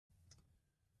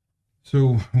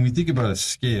So when we think about a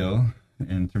scale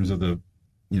in terms of the,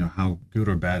 how good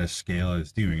or bad a scale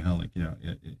is doing, how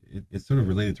it's sort of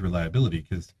related to reliability,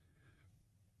 because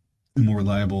the more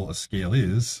reliable a scale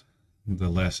is, the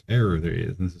less error there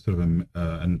is. And this is sort of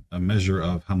a measure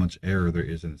of how much error there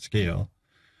is in a scale.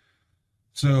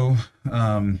 So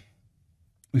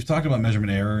we've talked about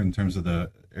measurement error in terms of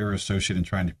the error associated in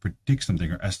trying to predict something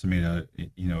or estimate a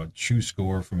true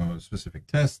score from a specific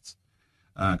test.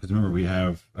 Because remember, we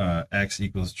have x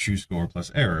equals true score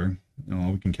plus error.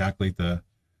 We can calculate the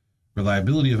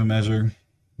reliability of a measure,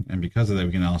 and because of that,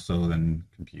 we can also then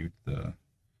compute the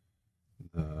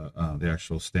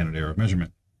actual standard error of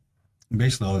measurement. And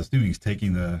basically, all it's doing is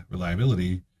taking the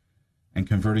reliability and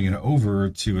converting it over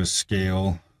to a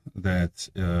scale that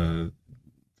the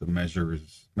measure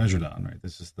is measured on. Right?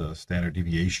 This is the standard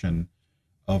deviation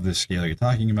of the scale you're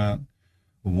talking about.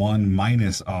 1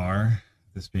 minus r.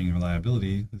 This being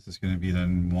reliability, this is going to be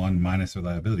then 1 minus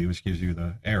reliability, which gives you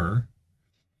the error.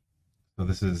 So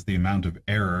this is the amount of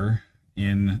error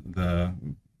in the,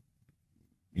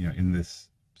 in this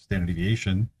standard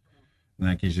deviation, and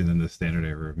that gives you then the standard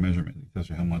error of measurement. It tells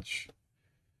you how much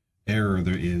error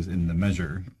there is in the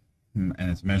measure, and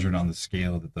it's measured on the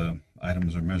scale that the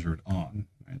items are measured on.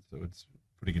 Right? So it's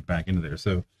putting it back into there.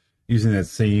 So using that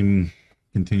same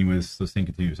continuous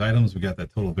items, we got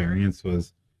that total variance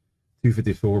was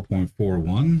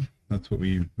 254.41. That's what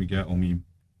we got when we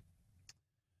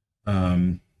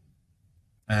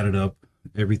added up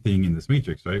everything in this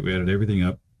matrix, right? We added everything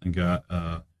up and got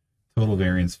total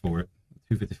variance for it,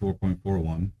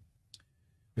 254.41.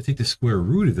 If I take the square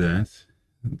root of that,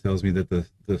 it tells me that the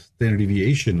standard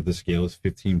deviation of the scale is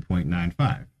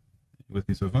 15.95. With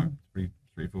me so far? It's pretty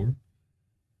straightforward.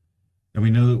 And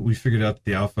we know that we figured out that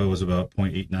the alpha was about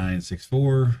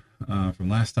 0.8964 from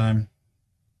last time.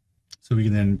 So we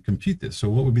can then compute this. So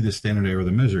what would be the standard error of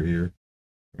the measure here?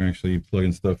 We're actually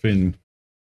plugging stuff in.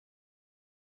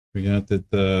 We got that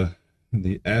the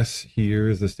S here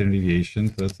is the standard deviation.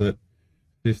 So that's at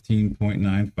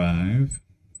 15.95.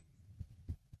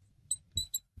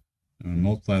 And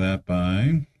multiply that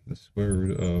by the square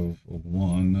root of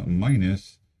 1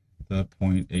 minus the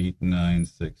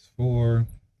 0.8964.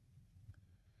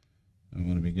 And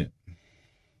what do we get?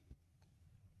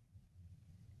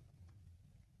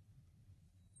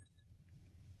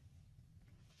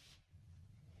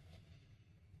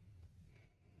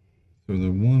 So the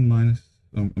 1 minus,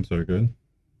 I'm sorry, go ahead.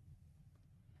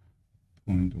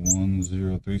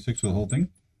 0.1036 for the whole thing.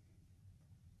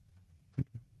 I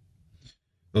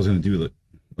was going to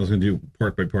do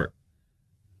part by part.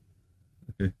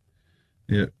 Okay.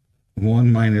 Yeah.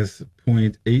 1 minus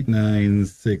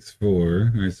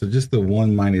 0.8964. All right. So just the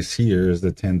 1 minus here is the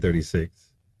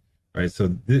 1036. All right.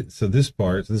 So this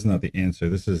part, so this is not the answer.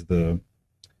 This is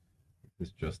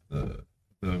just the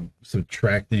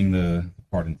subtracting the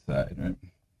part inside, right?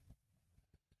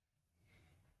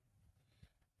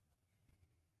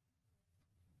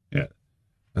 Yeah,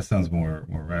 that sounds more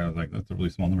right. Like that's a really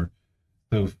small number.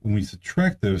 So when we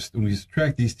subtract these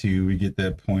two, we get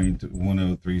that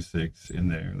 0.1036 in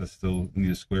there. Let's still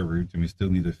need a square root, and we still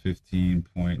need a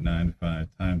 15.95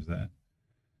 times that.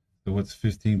 So what's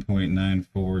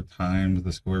 15.94 times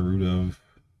the square root of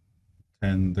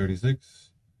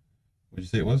 1036? What did you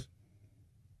say it was?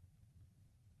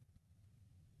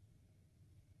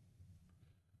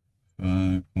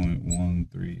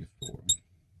 .134.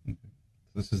 Okay.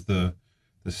 This is the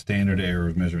standard error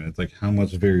of measurement. It's like how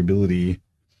much variability,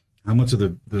 how much of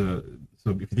the so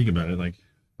if you think about it, like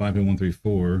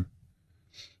 5.134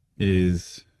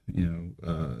 is,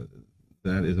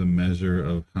 that is a measure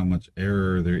of how much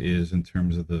error there is in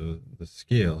terms of the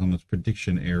scale, how much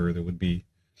prediction error there would be.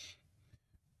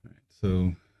 All right,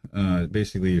 so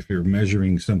basically, if you're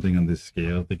measuring something on this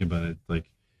scale, think about it like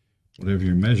whatever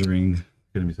you're measuring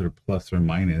going to be sort of plus or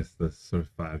minus the sort of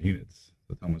 5 units.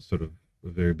 That's how much sort of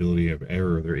variability of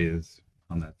error there is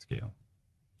on that scale.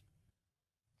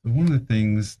 So one of the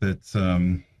things that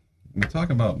when we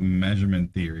talk about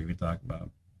measurement theory, we talk about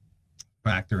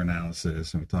factor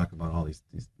analysis, and we talk about all these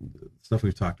stuff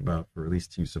we've talked about for at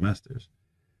least 2 semesters.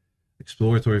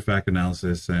 Exploratory factor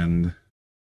analysis and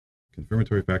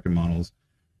confirmatory factor models.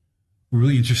 We're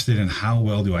really interested in how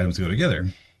well do items go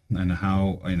together, and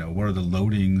how, what are the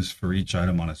loadings for each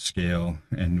item on a scale,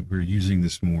 and we're using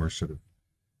this more sort of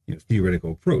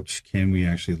theoretical approach. Can we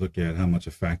actually look at how much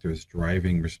a factor is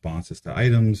driving responses to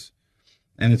items?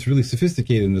 And it's really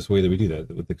sophisticated in this way that we do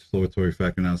that with exploratory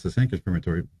factor analysis and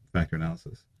confirmatory factor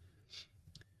analysis.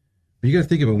 But you got to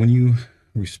think about when you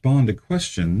respond to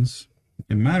questions,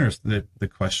 it matters that the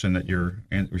question that you're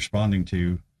responding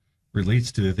to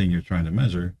relates to the thing you're trying to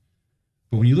measure.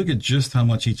 But when you look at just how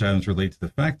much each items relate to the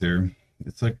factor,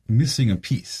 it's like missing a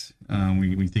piece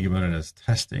when we think about it as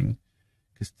testing.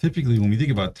 Because typically when we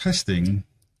think about testing,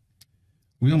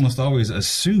 we almost always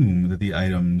assume that the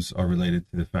items are related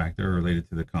to the factor or related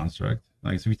to the construct.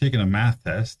 Like, so if you're taking a math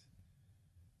test,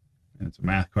 and it's a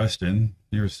math question,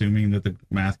 you're assuming that the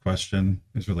math question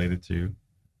is related to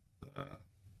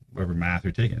whatever math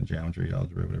you're taking, geometry,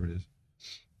 algebra, whatever it is.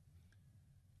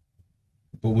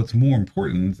 But what's more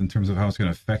important in terms of how it's going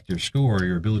to affect your score or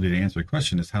your ability to answer a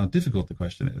question is how difficult the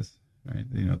question is, right?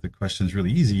 You know, if the question is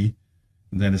really easy,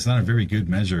 then it's not a very good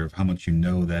measure of how much you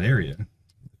know that area.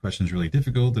 If the question is really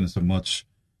difficult, and it's a much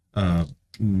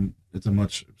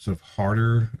sort of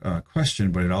harder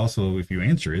question, but it also, if you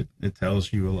answer it, it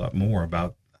tells you a lot more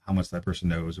about how much that person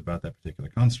knows about that particular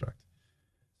construct.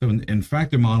 So in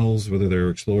factor models, whether they're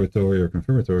exploratory or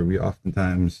confirmatory, we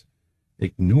oftentimes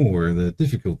ignore the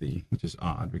difficulty, which is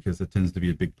odd because that tends to be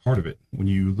a big part of it. When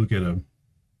you look at a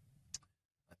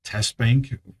test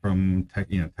bank from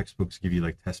textbooks give you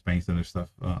like test banks and other stuff.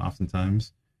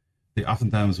 They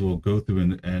oftentimes will go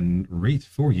through and rate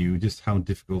for you just how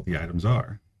difficult the items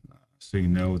are, so you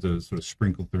know to sort of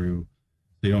sprinkle through.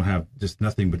 So you don't have just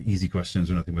nothing but easy questions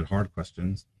or nothing but hard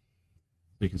questions.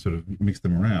 So you can sort of mix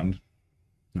them around.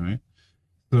 All right.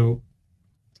 So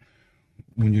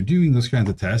when you're doing those kinds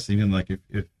of tests, even like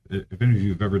if any of you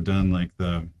have ever done like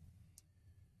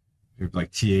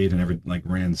like TA'd and ever like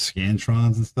ran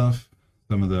scantrons and stuff,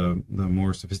 some of the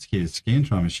more sophisticated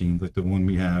scantron machines, like the one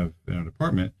we have in our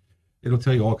department, it'll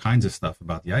tell you all kinds of stuff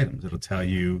about the items. It'll tell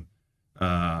you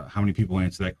how many people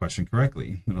answer that question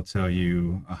correctly. It'll tell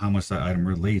you how much that item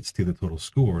relates to the total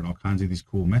score and all kinds of these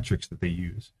cool metrics that they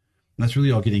use. And that's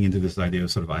really all getting into this idea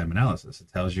of sort of item analysis.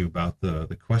 It tells you about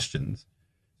the questions,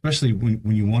 especially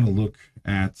when you want to look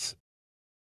at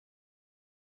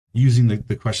using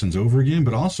the questions over again,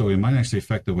 but also it might actually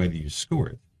affect the way that you score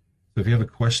it. So if you have a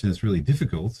question that's really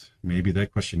difficult, maybe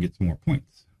that question gets more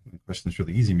points. When the question is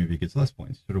really easy, maybe it gets less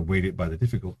points, sort of weight it by the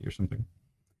difficulty or something.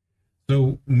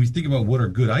 So when we think about what are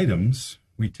good items,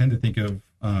 we tend to think of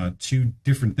two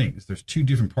different things. There's two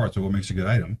different parts of what makes a good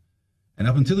item. And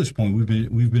up until this point,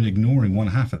 we've been ignoring one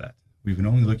half of that. We've been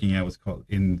only looking at what's called,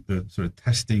 in the sort of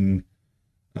testing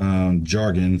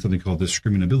jargon, something called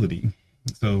discriminability.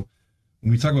 So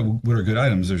when we talk about what are good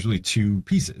items, there's really two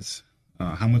pieces.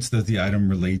 How much does the item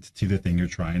relate to the thing you're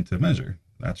trying to measure?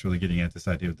 That's really getting at this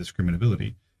idea of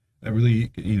discriminability. That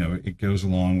really, it goes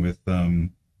along with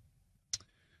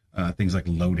things like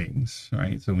loadings,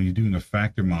 right? So when you're doing a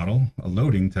factor model, a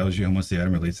loading tells you how much the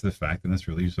item relates to the fact, and that's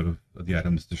really sort of the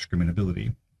item's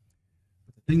discriminability.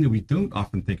 But the thing that we don't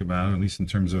often think about, at least in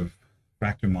terms of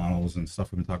factor models and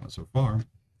stuff we've been talking about so far,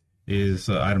 is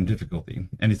item difficulty.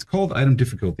 And it's called item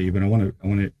difficulty, but I want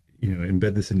to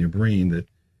embed this in your brain that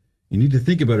you need to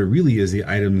think about it really as the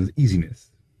item's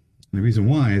easiness. And the reason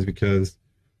why is because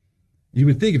you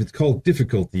would think if it's called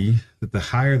difficulty, that the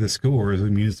higher the score is, it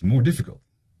means it's more difficult.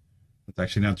 That's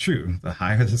actually not true. The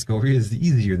higher the score is, the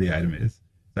easier the item is.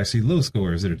 It's actually low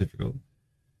scores that are difficult.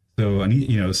 So,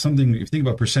 something, if you think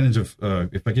about percentage of,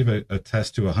 if I give a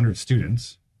test to 100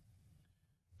 students,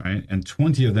 right, and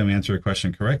 20 of them answer a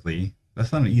question correctly,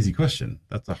 that's not an easy question.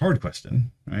 That's a hard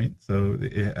question, right? So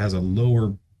it has a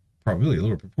lower probability, a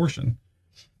lower proportion.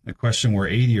 A question where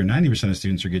 80 or 90% of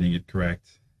students are getting it correct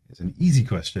is an easy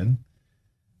question,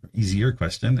 or easier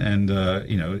question, and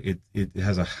it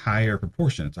has a higher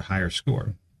proportion. It's a higher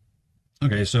score.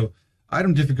 Okay, so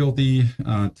item difficulty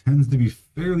tends to be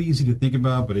fairly easy to think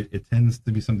about, but it tends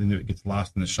to be something that gets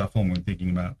lost in the shuffle when we're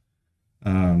thinking about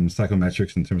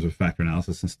psychometrics in terms of factor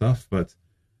analysis and stuff. But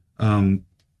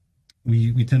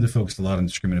we tend to focus a lot on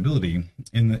discriminability.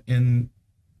 In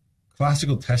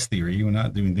classical test theory, we're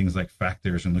not doing things like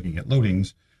factors and looking at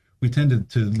loadings. We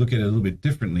tend to look at it a little bit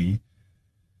differently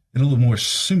and a little more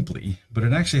simply, but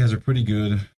it actually has a pretty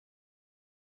good,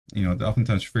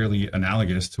 oftentimes fairly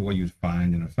analogous to what you'd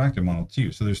find in a factor model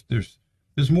too. So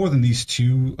there's more than these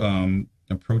two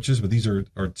approaches, but these are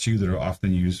two that are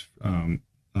often used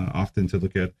often to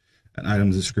look at an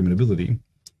item's discriminability.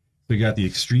 So you got the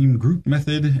extreme group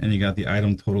method and you got the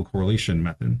item total correlation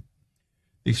method.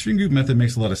 The extreme group method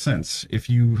makes a lot of sense. If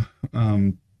you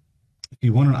want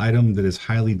an item that is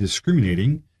highly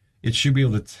discriminating, it should be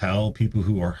able to tell people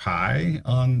who are high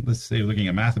on, let's say, looking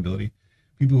at math ability,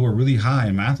 people who are really high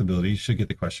in math ability should get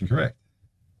the question correct.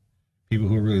 People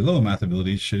who are really low in math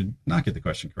ability should not get the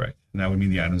question correct. And that would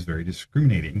mean the item is very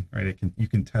discriminating, right? You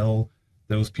can tell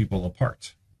those people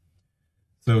apart.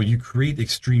 So you create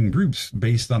extreme groups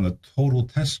based on the total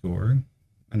test score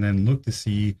and then look to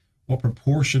see what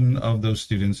proportion of those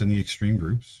students in the extreme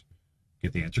groups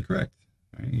get the answer correct.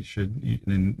 Right?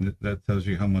 Then that tells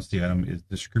you how much the item is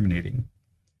discriminating.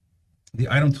 The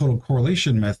item total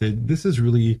correlation method, this is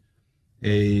really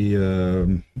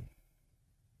it's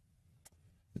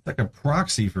like a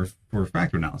proxy for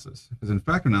factor analysis. Because in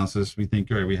factor analysis, we think,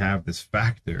 all right, we have this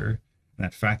factor, and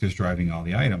that factor is driving all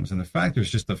the items. And the factor is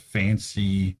just a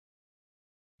fancy,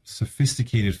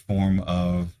 sophisticated form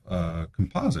of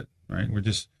composite, right?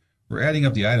 We're adding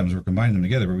up the items, we're combining them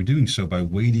together, but we're doing so by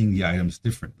weighting the items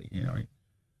differently. You know,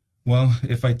 well,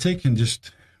 if I take and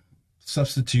just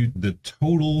substitute the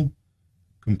total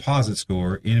composite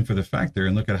score in for the factor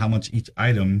and look at how much each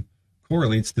item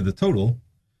correlates to the total,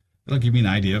 it'll give me an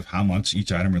idea of how much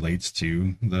each item relates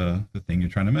to the thing you're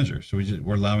trying to measure. So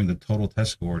we're allowing the total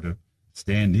test score to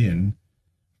stand in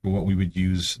for what we would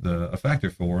use a factor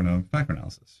for in a factor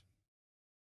analysis.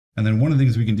 And then one of the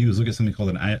things we can do is look at something called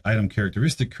an item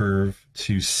characteristic curve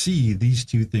to see these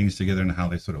two things together and how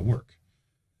they sort of work.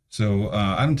 So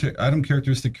item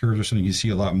characteristic curves are something you see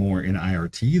a lot more in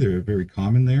IRT. They're very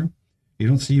common there. You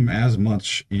don't see them as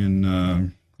much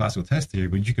in classical test theory,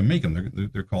 but you can make them.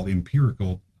 They're called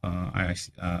empirical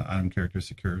item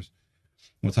characteristic curves.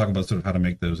 We'll talk about sort of how to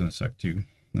make those in a sec too.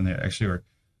 And they actually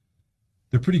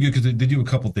they're pretty good because they do a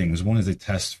couple things. One is they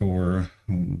test for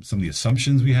some of the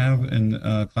assumptions we have in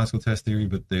classical test theory,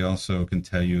 but they also can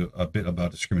tell you a bit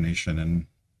about discrimination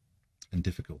and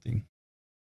difficulty.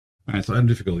 All right, so item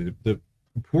difficulty. The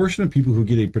proportion of people who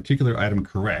get a particular item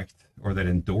correct or that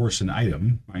endorse an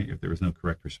item, right, if there was no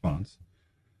correct response,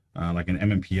 like an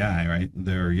MMPI, right,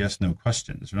 they're yes/no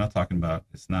questions. We're not talking about,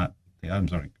 it's not, the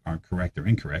items aren't correct or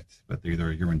incorrect, but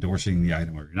either you're endorsing the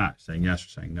item or you're not, saying yes or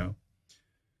saying no.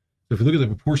 So if you look at the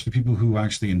proportion of people who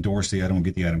actually endorse the item and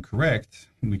get the item correct,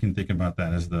 we can think about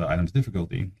that as the item's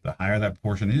difficulty. The higher that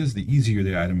proportion is, the easier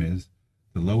the item is.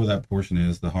 The lower that proportion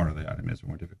is, the harder the item is, the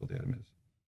more difficult the item is.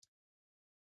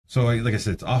 So like I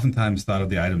said, it's oftentimes thought of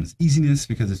the item as easiness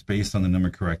because it's based on the number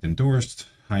correct endorsed.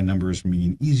 High numbers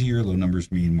mean easier, low numbers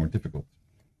mean more difficult.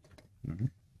 Mm-hmm.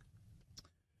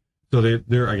 So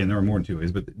there are more than two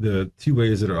ways, but the two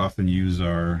ways that are often used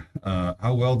are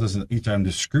how well does each item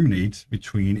discriminate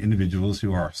between individuals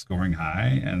who are scoring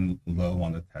high and low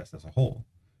on the test as a whole.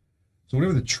 So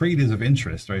whatever the trait is of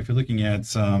interest, right? If you're looking at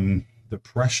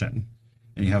depression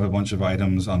and you have a bunch of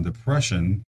items on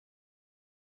depression,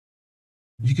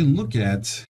 you can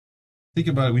think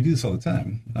about it, we do this all the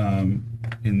time.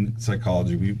 In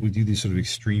psychology, we do these sort of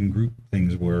extreme group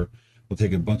things where we'll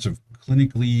take a bunch of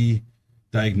clinically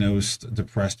diagnosed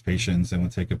depressed patients and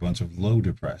we'll take a bunch of low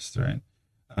depressed, right?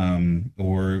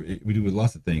 We do with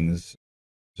lots of things.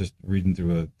 Just reading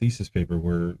through a thesis paper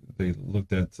where they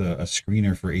looked at a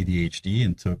screener for ADHD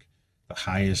and took the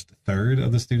highest third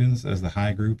of the students as the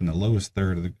high group and the lowest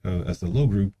third as the low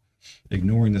group,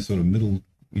 ignoring the sort of middle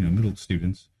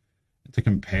students, to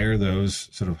compare those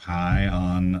sort of high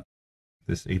on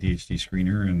this ADHD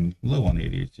screener and low on the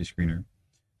ADHD screener.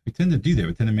 We tend to do that.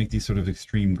 We tend to make these sort of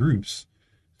extreme groups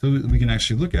so that we can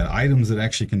actually look at items that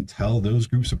actually can tell those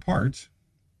groups apart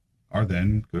are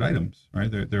then good items, right?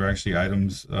 They're actually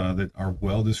items that are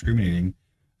well discriminating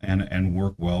and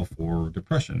work well for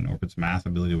depression, or if it's math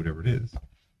ability, whatever it is.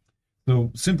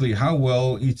 So simply, how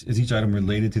well is each item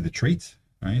related to the trait,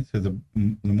 right? So the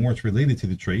more it's related to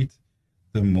the trait,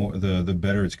 the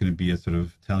better it's going to be at sort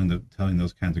of telling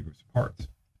those kinds of groups apart.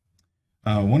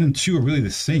 1 and 2 are really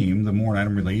the same. The more an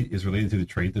item is related to the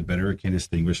trait, the better it can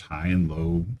distinguish high and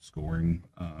low scoring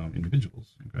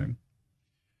individuals. Okay.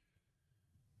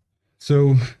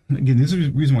 So again, this is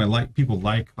the reason why people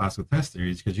like classical test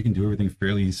theory, because you can do everything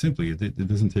fairly simply. It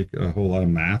doesn't take a whole lot of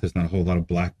math. There's not a whole lot of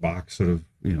black box sort of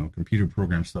computer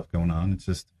program stuff going on. It's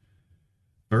just,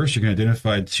 first you can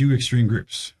identify 2 extreme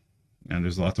groups, and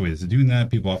there's lots of ways of doing that.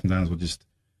 People oftentimes will just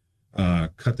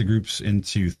cut the groups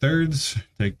into thirds,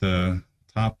 take the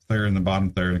top third and the bottom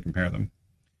third and compare them.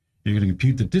 You're going to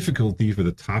compute the difficulty for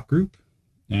the top group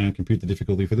and compute the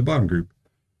difficulty for the bottom group.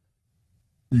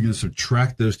 You're going to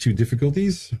subtract those 2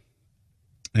 difficulties,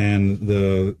 and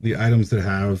the items that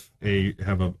have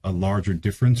a larger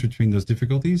difference between those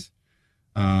difficulties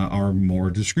are more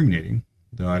discriminating.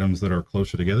 The items that are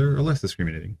closer together are less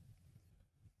discriminating.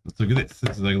 Let's look at this.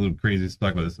 This is like a little crazy. Let's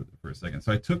talk about this for a second.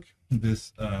 So I took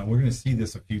this. We're going to see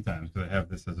this a few times because I have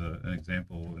this as an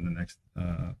example in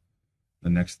the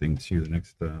next thing too, the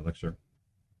next lecture.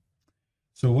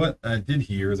 So what I did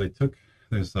here is I took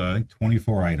there's I think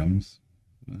 24 items.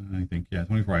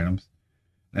 24 items.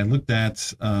 And I looked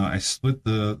at I split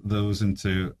those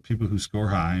into people who score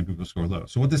high and people who score low.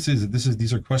 So what this is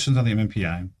these are questions on the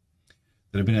MMPI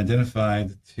that have been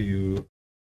identified to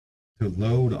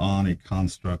load on a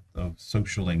construct of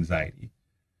social anxiety.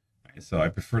 So I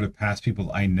prefer to pass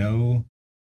people I know,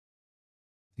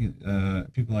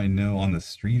 on the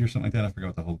street or something like that. I forgot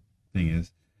what the whole thing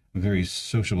is. I'm a very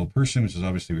sociable person, which is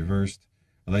obviously reversed.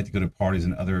 I like to go to parties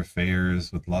and other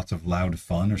affairs with lots of loud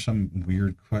fun or some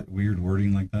weird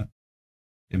wording like that.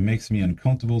 It makes me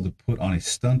uncomfortable to put on a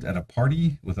stunt at a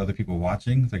party with other people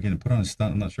watching. So again, put on a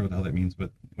stunt. I'm not sure what the hell that means,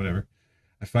 but whatever.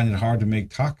 I find it hard to make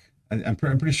talk. I'm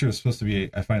pretty sure it's supposed to be,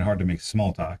 I find it hard to make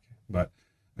small talk, but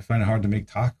I find it hard to make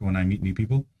talk when I meet new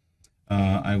people.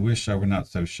 I wish I were not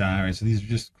so shy. Right? So these are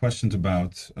just questions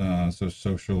about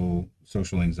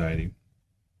social anxiety.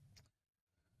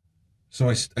 So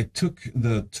I took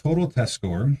the total test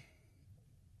score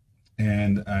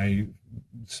and I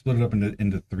split it up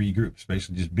into 3 groups.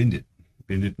 Basically, just binned it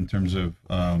in terms of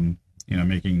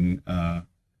making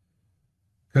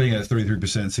cutting it at 33%,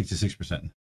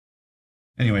 66%.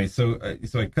 Anyway, so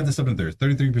I cut this up into thirds: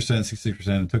 33%, 66%.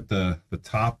 And took the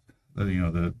top,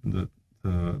 the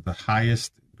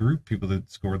highest group, people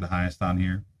that scored the highest on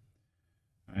here,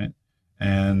 right?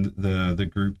 And the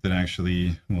group that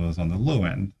actually was on the low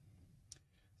end.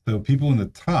 So people in the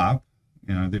top,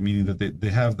 meaning that they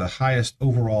have the highest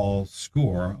overall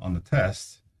score on the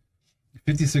test,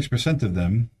 56% of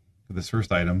them for this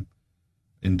first item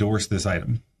endorse this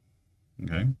item.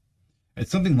 Okay.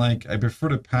 It's something like, I prefer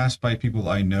to pass by people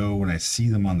I know when I see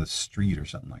them on the street or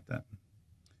something like that.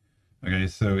 Okay,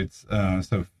 so it's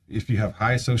so if you have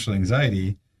high social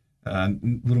anxiety, a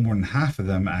little more than half of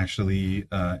them actually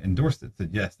endorsed it, said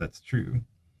yes, that's true.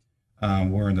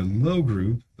 Where in the low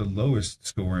group, the lowest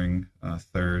scoring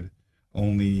third,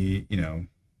 only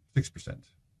 6%.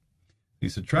 You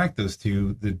subtract those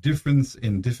two, the difference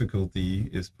in difficulty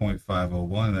is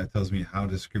 0.501. That tells me how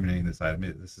discriminating this item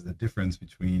is. This is the difference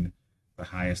between the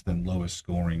highest and lowest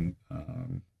scoring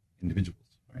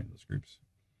individuals, right? Those groups.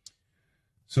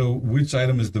 So which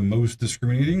item is the most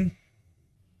discriminating?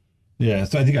 Yeah,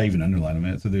 so I think I even underlined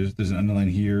them. So there's an underline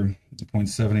here,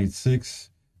 0.786.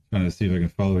 Trying to see if I can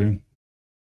follow him.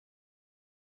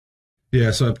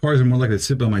 Yeah, so parties are more likely to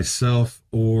sit by myself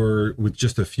or with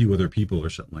just a few other people or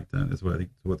something like that, is what I think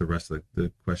what the rest of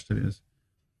the question is.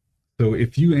 So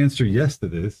if you answer yes to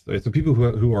this, right, so people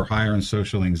who are higher in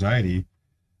social anxiety,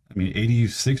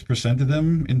 86% of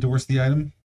them endorse the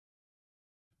item,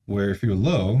 where if you're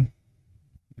low,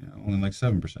 only like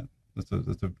 7%. That's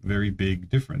a very big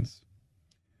difference.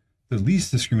 The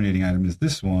least discriminating item is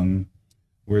this one,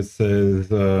 where it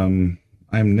says, I'm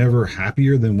never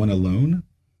happier than when alone.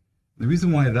 The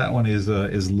reason why that one is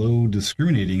low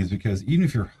discriminating is because even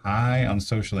if you're high on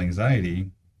social anxiety,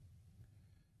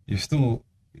 you're still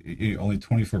only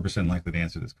 24% likely to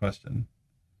answer this question,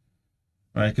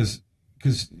 right? Because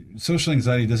social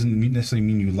anxiety doesn't necessarily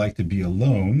mean you like to be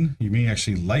alone. You may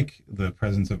actually like the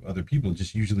presence of other people,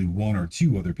 just usually one or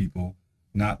two other people,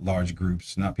 not large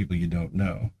groups, not people you don't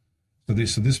know. So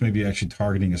this may be actually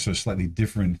targeting a sort of slightly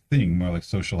different thing, more like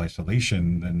social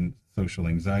isolation than social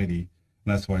anxiety.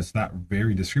 And that's why it's not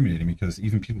very discriminating, because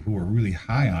even people who are really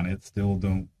high on it still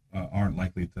aren't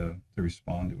likely to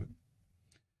respond to it.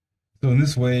 So in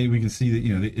this way, we can see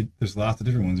that there's lots of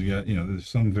different ones. We got there's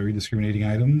some very discriminating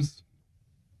items,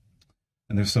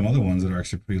 and there's some other ones that are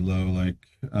actually pretty low. Like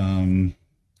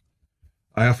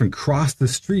I often cross the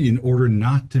street in order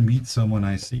not to meet someone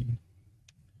I see.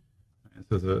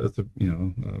 So that's a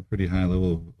pretty high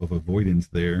level of avoidance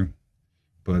there,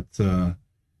 but.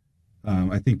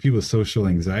 I think people with social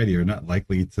anxiety are not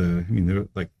likely to, they're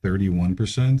like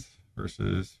 31%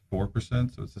 versus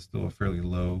 4%. So it's still a fairly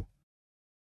low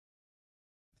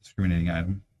discriminating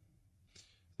item.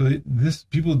 So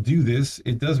people do this.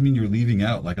 It does mean you're leaving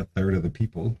out like a third of the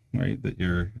people, right? That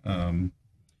you're, that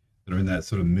are in that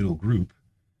sort of middle group.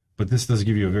 But this does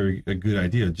give you a good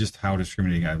idea of just how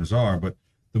discriminating items are. But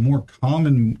the more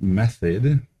common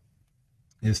method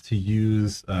is to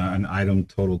use an item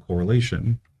total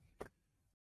correlation.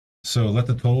 So let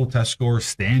the total test score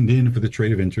stand in for the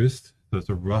trait of interest. So it's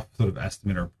a rough sort of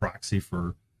estimate or proxy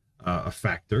for a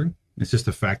factor. It's just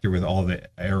a factor with all the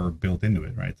error built into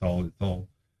it, right? It's all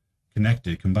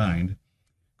connected, combined.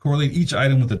 Correlate each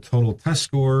item with the total test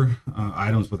score.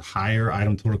 Items with higher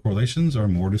item total correlations are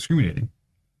more discriminating,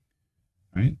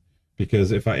 right?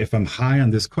 Because if I'm high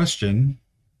on this question,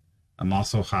 I'm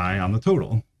also high on the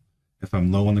total. If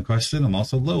I'm low on the question, I'm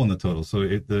also low on the total. So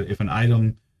if an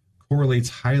item correlates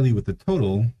highly with the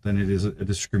total, then it is a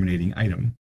discriminating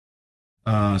item.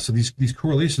 So these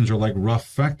correlations are like rough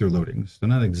factor loadings. They're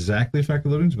not exactly factor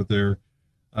loadings, but they're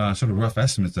sort of rough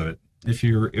estimates of it.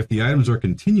 If the items are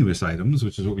continuous items,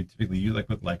 which is what we typically use, like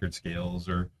with Likert scales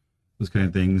or those kind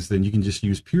of things, then you can just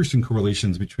use Pearson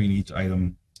correlations between each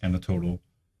item and the total.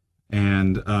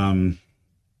 And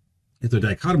If they're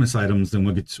dichotomous items, then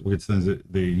what gets done is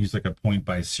they use like a point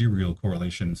by serial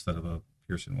correlation instead of a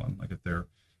Pearson one, like if they're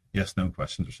yes/no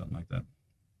questions or something like that.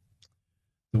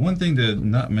 The one thing to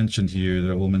not mention here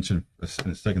that I will mention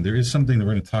in a second, there is something that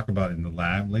we're going to talk about in the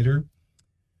lab later.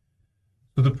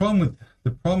 So the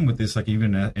problem with this, like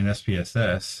even in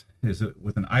SPSS, is that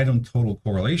with an item total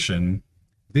correlation,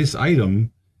 this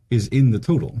item is in the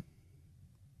total.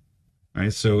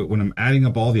 Right, so when I'm adding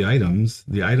up all the items,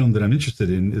 the item that I'm interested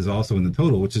in is also in the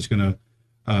total, which is going to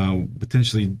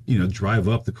potentially, drive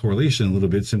up the correlation a little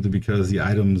bit simply because the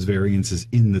item's variance is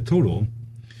in the total.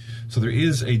 So there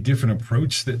is a different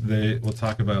approach that we'll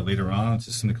talk about later on. It's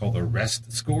just something called the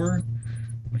rest score,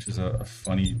 which is a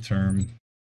funny term.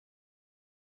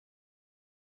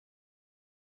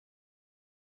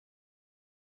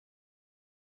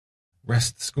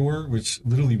 Rest score, which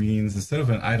literally means instead of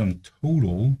an item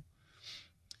total,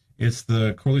 it's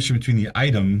the correlation between the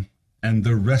item and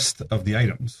the rest of the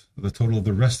items, the total of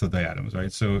the rest of the items,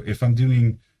 right? So if I'm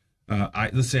doing,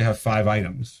 let's say I have 5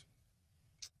 items.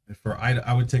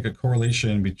 I would take a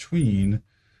correlation between,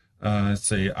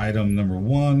 say, item number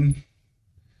 1,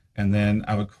 and then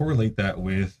I would correlate that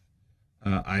with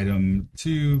item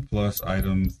 2 plus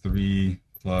item 3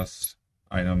 plus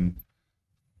item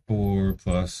 4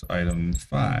 plus item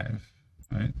 5,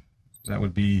 right?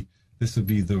 This would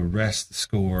be the rest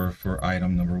score for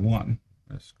item number 1.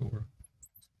 Rest score.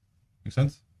 Make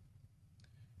sense?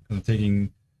 Because I'm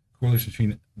taking correlation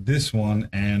between this one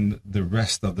and the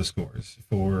rest of the scores.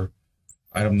 For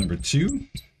item number 2,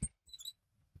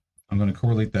 I'm going to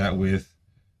correlate that with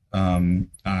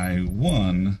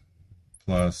I1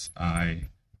 plus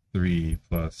I3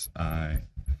 plus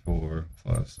I4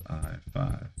 plus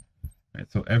I5.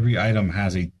 Right? So every item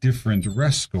has a different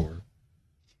rest score.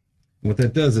 What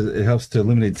that does is it helps to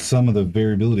eliminate some of the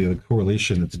variability of the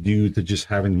correlation that's due to just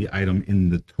having the item in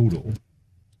the total.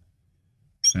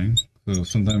 Okay, so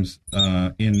sometimes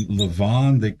in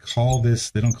Levon, they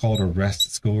don't call it a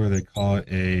rest score, they call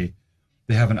it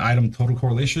they have an item total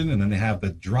correlation, and then they have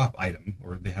the drop item,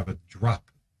 or they have a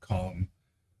drop column,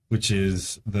 which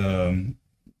is the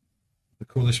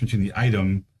correlation between the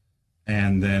item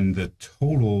and then the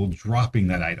total dropping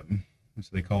that item. So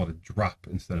they call it a drop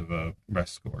instead of a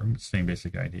rest score. Same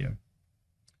basic idea.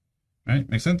 All right,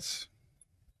 makes sense?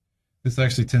 This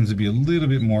actually tends to be a little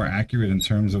bit more accurate in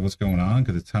terms of what's going on,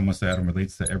 because it's how much the atom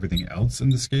relates to everything else in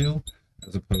the scale,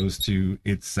 as opposed to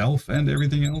itself and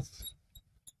everything else.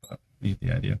 But you get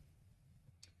the idea.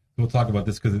 We'll talk about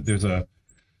this because there's a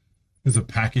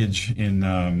package in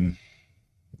R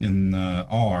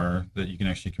that you can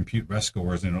actually compute rest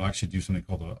scores, and it'll actually do something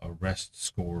called a rest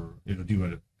score. It'll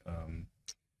do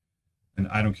an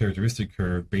item characteristic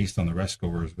curve based on the rest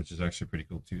scores, which is actually pretty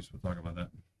cool too. So we'll talk about that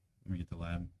when we get to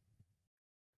lab.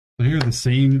 So here are the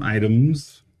same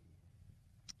items,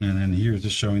 and then here's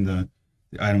just showing the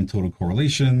item total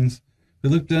correlations. We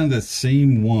looked down the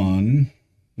same one.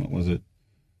 What was it?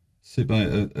 Sit by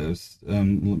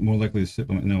more likely to sit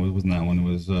by. No, it wasn't that one. It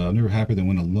was never happier than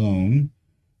when alone.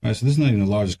 All right, so this is not even the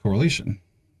largest correlation.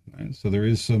 Right? So there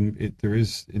is some there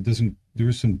is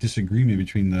some disagreement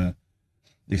between the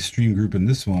extreme group and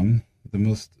this one. The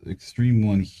most extreme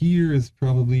one here is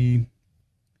probably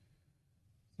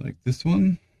like this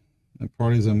one. The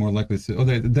parties are more likely to. Oh,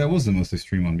 that was the most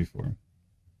extreme one before.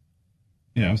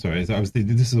 Yeah, I'm sorry. This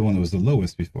is the one that was the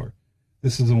lowest before.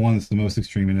 This is the one that's the most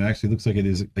extreme, and it actually looks like it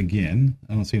is again.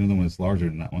 I don't see another one that's larger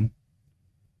than that one.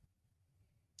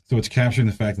 So it's capturing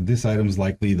the fact that this item is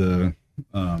likely the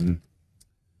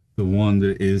one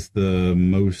that is the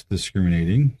most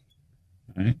discriminating,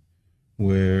 right?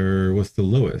 What's the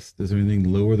lowest? Is there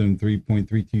anything lower than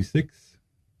 3.326?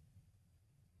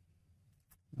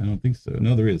 I don't think so.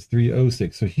 No, there is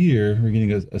 306. So here we're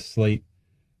getting a slight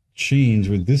change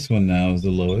where this one now is the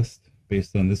lowest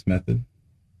based on this method,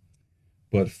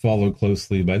 but followed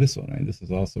closely by this one, right? This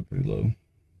is also pretty low.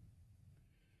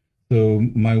 So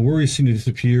my worries seem to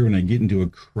disappear when I get into a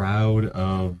crowd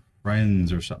of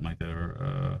friends or something like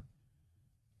that.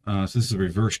 So this is a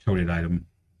reverse coded item,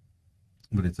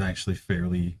 but it's actually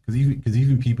fairly, because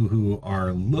even people who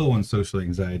are low on social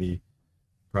anxiety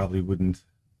probably wouldn't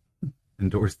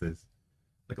endorse this.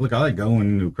 Like, look, I like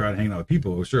going to a crowd, hanging out with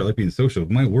people. Sure, I like being social.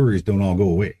 But my worries don't all go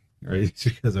away, right? It's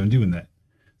because I'm doing that.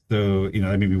 So,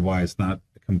 that may be why it's not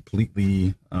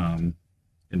completely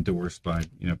endorsed by,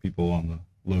 people on the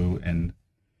low end.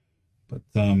 But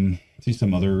see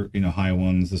some other, high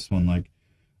ones. This one, like,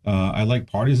 I like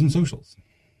parties and socials.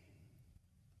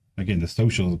 Again, the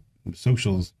socials,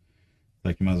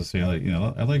 like you might as well say,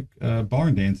 I like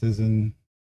barn dances and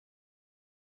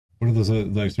what are those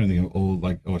like something of old,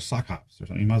 like, oh, sock hops or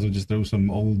something? You might as well just throw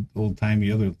some old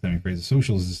timey other timey phrases.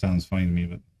 Socials just sounds funny to me,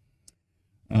 but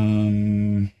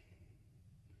I'm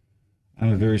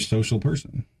a very social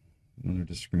person. Another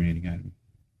discriminating item.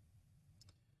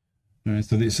 All right,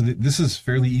 so this is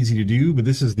fairly easy to do, but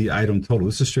this is the item total.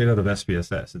 This is straight out of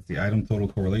SPSS. It's the item total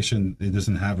correlation. It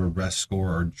doesn't have a rest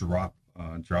score or drop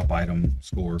item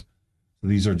score. So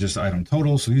these are just item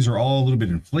totals. So these are all a little bit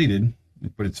inflated,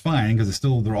 but it's fine because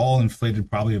they're all inflated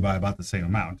probably by about the same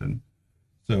amount. And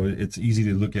so it's easy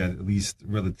to look at least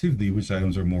relatively which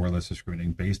items are more or less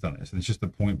discriminating based on this. And it's just a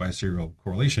point by serial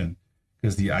correlation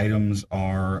because the items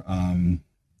are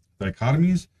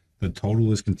dichotomies. The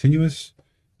total is continuous.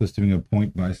 Just doing a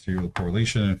point by serial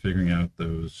correlation and figuring out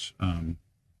those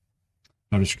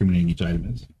how discriminating each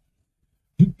item is.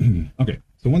 Okay,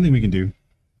 so one thing we can do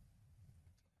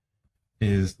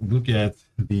is look at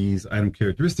these item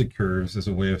characteristic curves as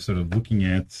a way of sort of looking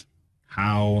at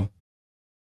how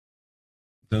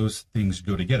those things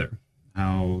go together,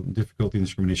 how difficulty and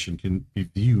discrimination can be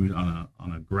viewed on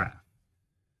a graph.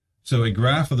 So a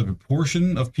graph of the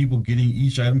proportion of people getting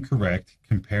each item correct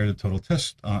compared to total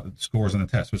test scores on the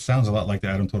test, which sounds a lot like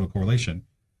the item total correlation,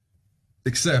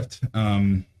 except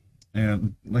and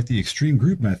like the extreme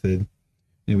group method,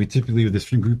 we typically with the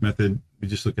extreme group method, we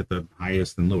just look at the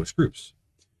highest and lowest groups.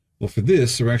 Well, for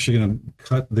this, we're actually going to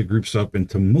cut the groups up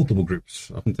into multiple groups,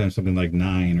 oftentimes something like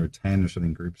 9 or 10 or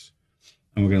something groups.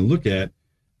 And we're going to look at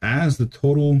as the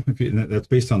total, that's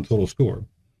based on total score.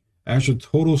 As your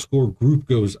total score group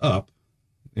goes up,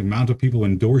 the amount of people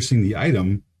endorsing the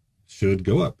item should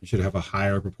go up. You should have a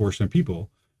higher proportion of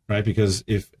people, right? Because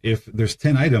if there's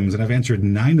 10 items and I've answered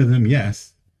 9 of them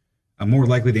yes, I'm more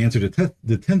likely to answer the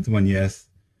 10th one yes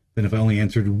than if I only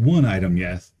answered 1 item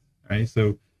yes, right?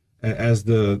 So as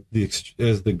the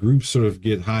groups sort of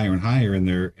get higher and higher in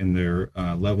their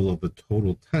level of the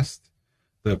total test,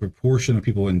 the proportion of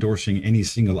people endorsing any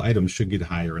single item should get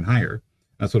higher and higher.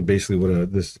 That's basically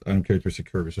what this item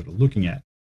characteristic curve is sort of looking at.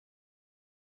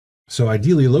 So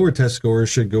ideally, lower test scores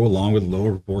should go along with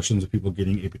lower proportions of people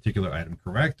getting a particular item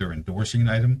correct or endorsing an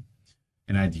item.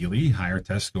 And ideally, higher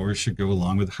test scores should go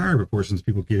along with higher proportions of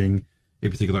people getting a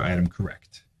particular item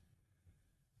correct.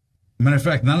 Matter of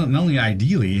fact, not only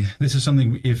ideally, this is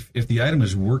something, if the item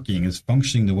is working, is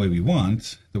functioning the way we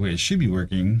want, the way it should be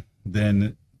working,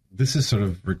 then this is sort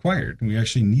of required. We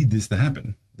actually need this to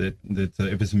happen. That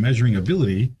if it's measuring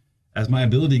ability, as my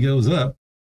ability goes up,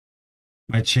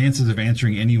 my chances of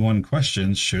answering any one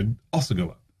question should also go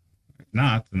up. If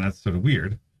not, then that's sort of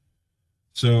weird.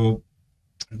 So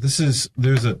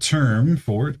there's a term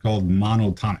for it called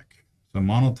monotonic. So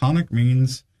monotonic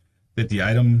means that the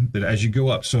item, that as you go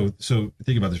up, so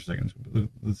think about this for a second.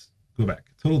 Let's go back.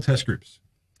 Total test groups.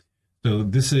 So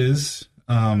this is,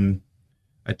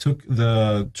 I took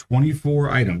the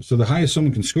 24 items. So the highest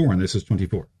someone can score on this is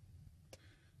 24. So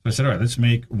I said, all right, let's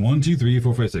make 1, 2, 3,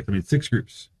 4, 5, 6. I made 6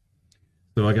 groups.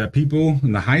 So I got people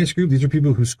in the highest group. These are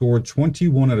people who scored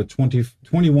 21 out of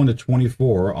 21 to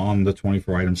 24 on the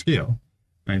 24 item scale.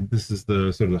 Right? This is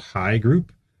the sort of high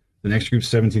group. The next group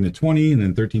 17 to 20, and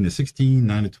then 13 to 16,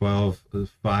 9 to 12,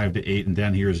 5 to 8, and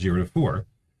down here is 0 to 4.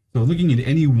 So looking at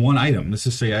any one item, let's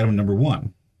just say item number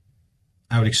 1.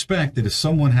 I would expect that if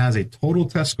someone has a total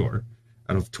test score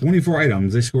out of 24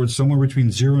 items, they scored somewhere between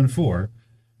 0 and 4,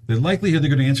 the likelihood they're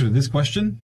going to answer this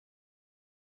question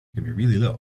can be really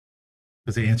low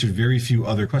because they answered very few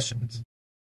other questions.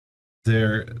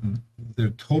 Their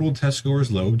total test score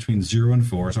is low, between 0 and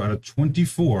 4. So out of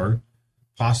 24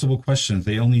 possible questions,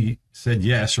 they only said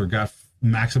yes or got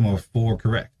maximum of 4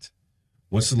 correct.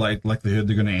 What's the likelihood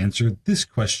they're going to answer this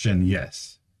question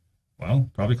yes? Well,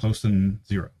 probably close to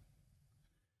 0.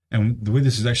 And the way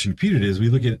this is actually computed is we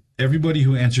look at everybody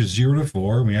who answers 0 to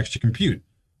 4, and we actually compute.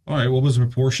 All right, what was the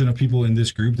proportion of people in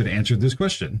this group that answered this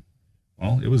question?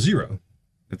 Well, it was 0.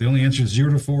 If they only answered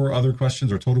 0 to 4 other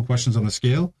questions or total questions on the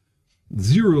scale,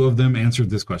 0 of them answered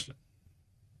this question.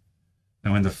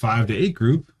 Now in the 5 to 8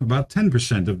 group, about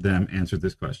 10% of them answered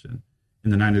this question.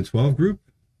 In the 9 to 12 group,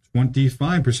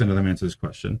 25% of them answered this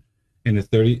question. In the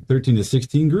 13 to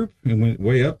 16 group, it went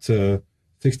way up to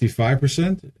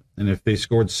 65%. And if they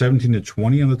scored 17 to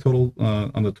 20 on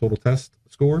the total test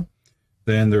score,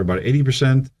 then they're about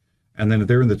 80%. And then if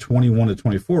they're in the 21 to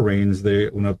 24 range, they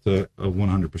went up to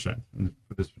 100%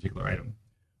 for this particular item.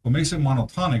 What makes it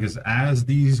monotonic is as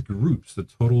these groups, the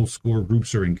total score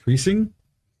groups, are increasing,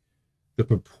 the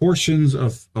proportions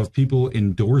of people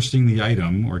endorsing the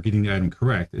item or getting the item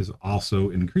correct is also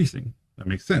increasing. That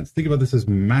makes sense. Think about this as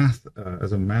math,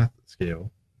 as a math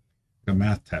scale, a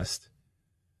math test.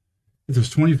 if there's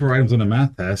 24 items on a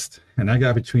math test, and I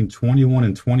got between 21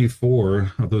 and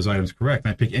 24 of those items correct,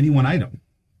 and I pick any one item,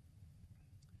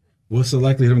 what's the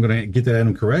likelihood I'm going to get that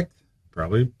item correct?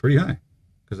 Probably pretty high,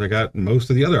 because I got most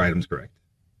of the other items correct.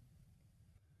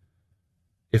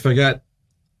 If I got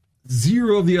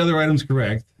 0 of the other items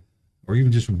correct, or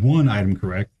even just one item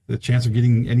correct, the chance of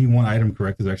getting any one item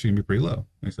correct is actually going to be pretty low.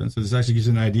 Makes sense? So this actually gives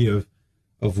you an idea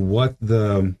of what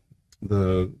the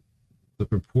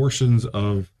proportions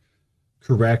of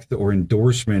correct or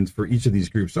endorsement for each of these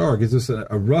groups are. It gives us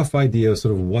a rough idea of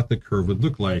sort of what the curve would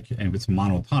look like, and if it's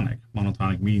monotonic.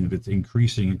 Monotonic means that it's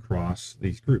increasing across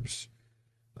these groups.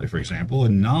 Like, for example, a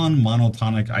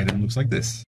non-monotonic item looks like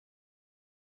this.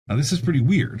 Now, this is pretty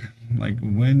weird. Like,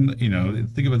 when,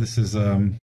 think about this as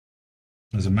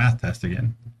a math test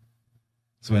again.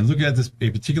 So when I look at a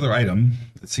particular item,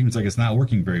 it seems like it's not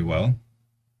working very well.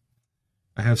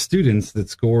 I have students that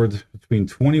scored between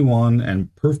 21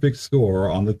 and perfect score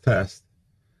on the test,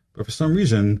 but for some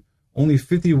reason, only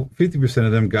 50%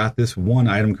 of them got this one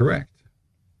item correct.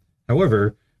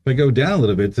 However, if I go down a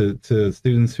little bit to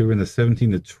students who are in the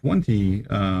 17 to 20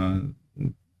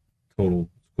 total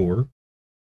score,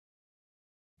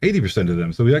 80% of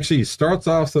them. So it actually starts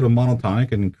off sort of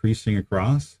monotonic and increasing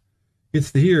across,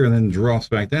 gets to here, and then drops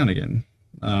back down again.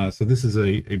 So this is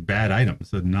a bad item.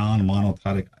 It's a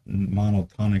non-monotonic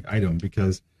item,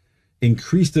 because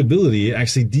increased ability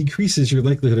actually decreases your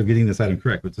likelihood of getting this item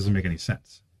correct, which doesn't make any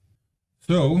sense.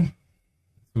 So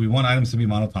we want items to be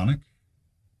monotonic.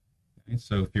 Okay,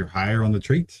 so if you're higher on the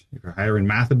trait, if you're higher in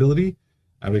math ability,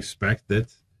 I would expect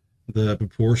that the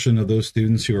proportion of those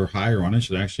students who are higher on it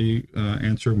should actually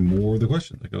answer more of the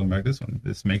questions. Like, going back to this one,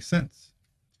 this makes sense.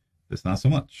 This not so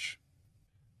much.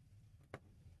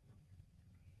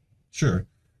 Sure.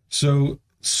 So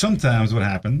sometimes what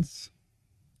happens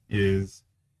is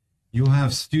you'll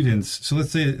have students. So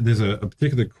let's say there's a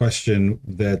particular question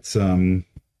that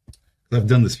I've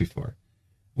done this before,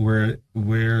 where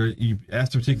you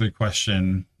ask a particular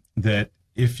question that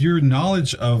if your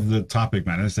knowledge of the topic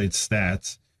matter, say it's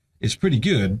stats, is pretty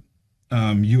good,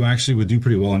 you actually would do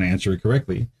pretty well and answer it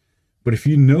correctly. But if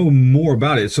you know more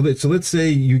about it, so let's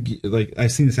say like,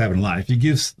 I've seen this happen a lot. If you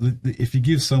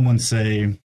give someone,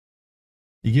 say,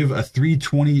 you give a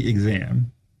 320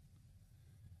 exam,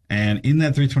 and in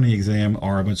that 320 exam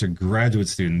are a bunch of graduate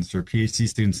students or PhD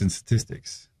students in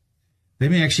statistics, they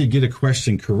may actually get a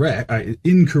question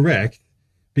incorrect,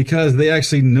 because they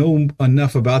actually know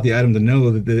enough about the item to know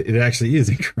that it actually is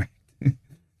incorrect.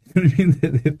 You know what I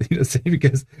mean? Say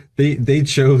because they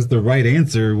chose the right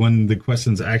answer when the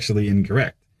question's actually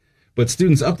incorrect. But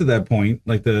students up to that point,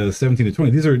 like the 17 to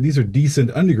 20, these are decent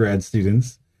undergrad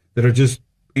students that are just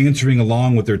answering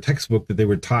along with their textbook that they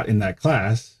were taught in that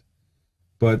class.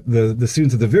 But the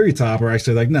students at the very top are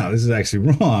actually like, no, this is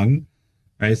actually wrong,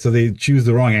 right? So they choose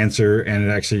the wrong answer, and it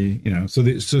actually,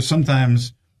 so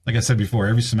sometimes, like I said before,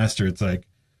 every semester it's like,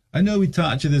 I know we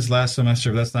taught you this last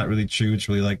semester, but that's not really true. It's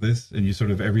really like this. And you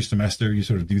sort of, every semester, you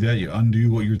sort of do that. You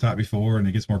undo what you were taught before, and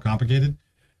it gets more complicated.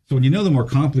 So when you know the more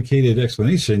complicated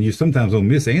explanation, you sometimes will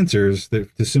miss answers to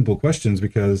simple questions,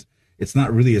 because it's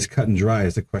not really as cut and dry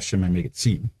as the question might make it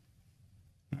seem.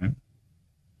 Right?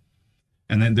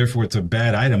 And then therefore it's a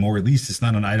bad item, or at least it's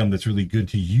not an item that's really good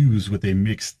to use with a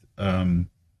mixed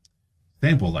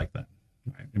sample like that.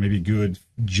 Right? It may be good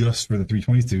just for the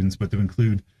 320 students, but to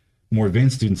include more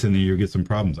advanced students in there, you get some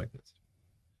problems like this.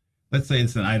 Let's say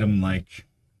it's an item like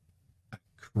I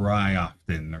cry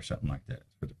often or something like that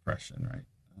for depression, right?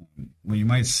 What you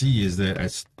might see is that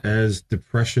as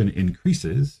depression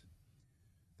increases,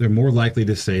 they're more likely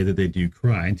to say that they do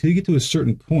cry, until you get to a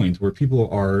certain point where people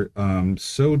are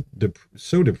so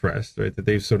depressed, right, that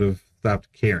they've sort of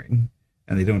stopped caring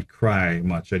and they don't cry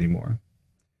much anymore.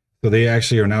 So they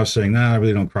actually are now saying, nah, I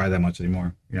really don't cry that much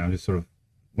anymore. Just sort of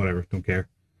whatever, don't care.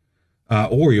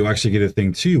 Or you actually get a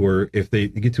thing too, where if they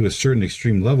get to a certain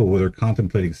extreme level where they're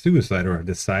contemplating suicide or have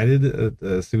decided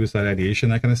suicide ideation,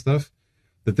 that kind of stuff,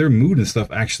 that their mood and stuff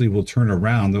actually will turn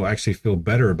around. They'll actually feel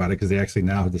better about it, because they actually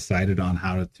now have decided on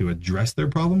how to address their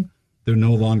problem. They're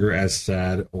no longer as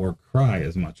sad or cry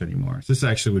as much anymore. So this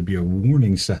actually would be a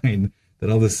warning sign that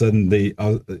all of a sudden the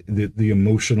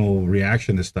emotional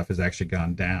reaction to stuff has actually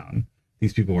gone down.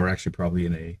 These people are actually probably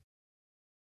in a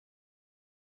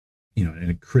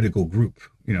critical group,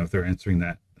 if they're answering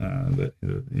that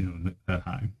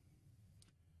high.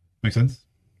 Make sense?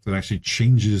 So it actually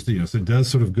changes, so it does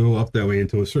sort of go up that way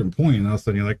until a certain point, and all of a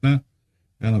sudden you're like, nah,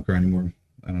 I don't cry anymore.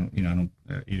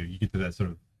 You get to that sort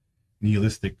of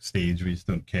nihilistic stage where you just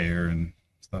don't care and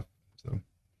stuff. So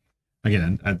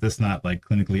again, that's not like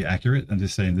clinically accurate. I'm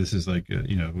just saying this is like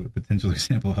a potential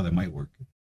example of how that might work.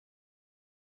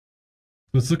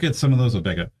 Let's look at some of those.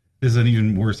 This is an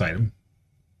even worse item.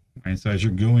 Right? So as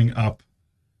you're going up,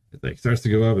 it like starts to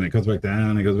go up and it comes back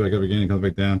down, it goes back up again, it comes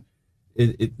back down.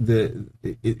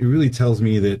 It really tells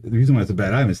me that the reason why it's a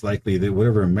bad item is likely that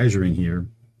whatever I'm measuring here.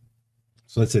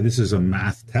 So let's say this is a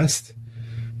math test,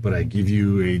 but I give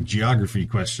you a geography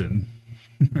question,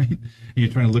 right? And you're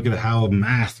trying to look at how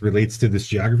math relates to this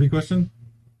geography question.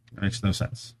 It makes no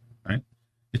sense, right?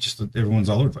 It's just that everyone's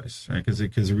all over the place, right? Because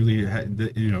it really,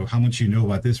 how much you know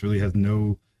about this really has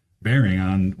no bearing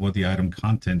on what the item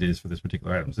content is for this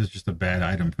particular item. So it's just a bad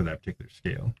item for that particular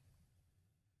scale.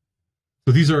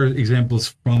 So these are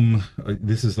examples from,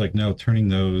 this is like now turning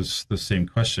the same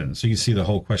questions. So you see the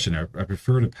whole question. I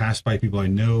prefer to pass by people I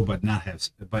know but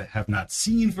have not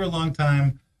seen for a long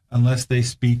time unless they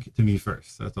speak to me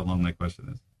first. That's how long that question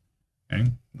is. Okay,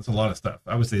 that's a lot of stuff.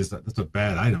 I would say that's a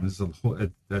bad item. It's an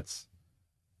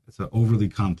overly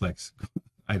complex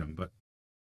item, but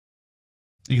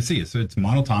you can see it. So it's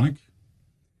monotonic.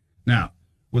 Now,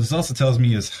 what this also tells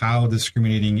me is how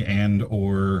discriminating and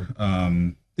or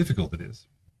difficult it is.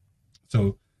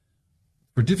 So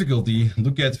for difficulty,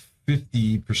 look at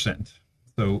 50%.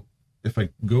 So if I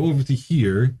go over to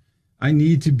here, I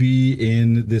need to be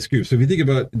in this group. So if you think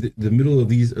about the middle of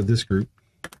this group,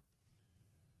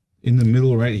 in the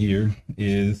middle right here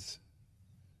is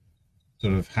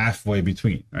sort of halfway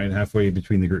between, right? Halfway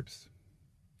between the groups.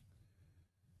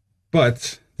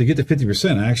 But to get to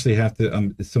 50%, I actually have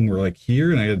to, somewhere like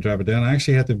here, and I got to drop it down. I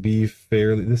actually have to be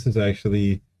fairly, this is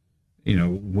actually,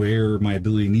 where my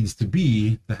ability needs to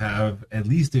be to have at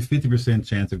least a 50%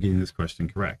 chance of getting this question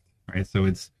correct, right? So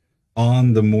it's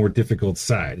on the more difficult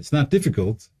side. It's not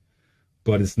difficult,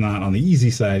 but it's not on the easy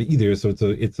side either. So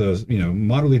it's a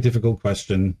moderately difficult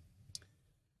question.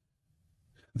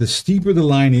 The steeper the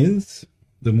line is,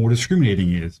 the more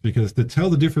discriminating it is, because to tell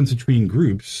the difference between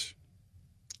groups,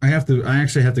 I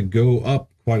actually have to go up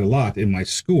quite a lot in my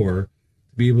score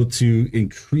to be able to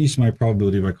increase my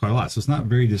probability by quite a lot. So it's not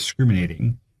very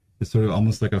discriminating. It's sort of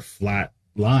almost like a flat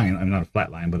line. I'm not a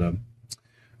flat line, but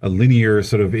a linear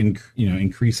sort of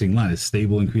increasing line, a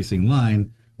stable increasing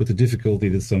line with a difficulty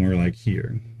that's somewhere like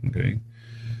here. Okay,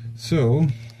 so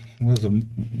what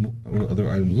other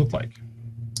items look like?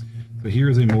 So here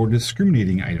is a more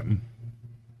discriminating item.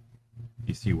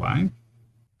 You see why?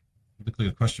 Look at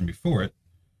the question before it.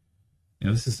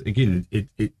 This is, again,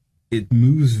 it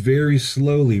moves very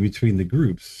slowly between the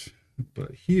groups,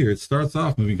 but here it starts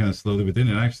off moving kind of slowly within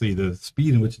it. Actually, the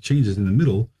speed in which it changes in the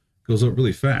middle goes up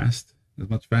really fast. It's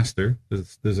much faster.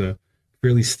 There's a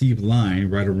fairly steep line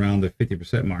right around the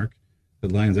 50% mark. The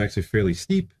line is actually fairly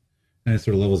steep, and it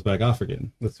sort of levels back off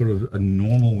again. That's sort of a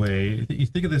normal way. You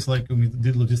think of this like when we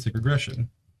did logistic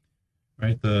regression,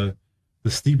 right? The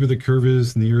steeper the curve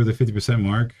is near the 50%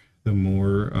 mark, the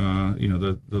more,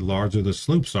 the larger the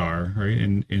slopes are, right?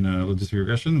 In a logistic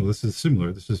regression, well, this is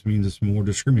similar. This just means it's more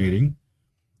discriminating.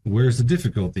 Where's the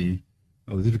difficulty?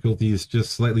 Well, the difficulty is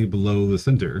just slightly below the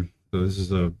center. So this is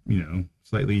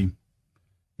slightly,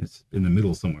 it's in the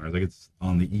middle somewhere. Like it's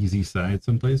on the easy side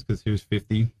someplace, because here's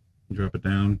 50, drop it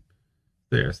down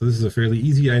there. So this is a fairly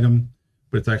easy item,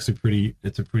 but it's actually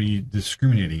it's a pretty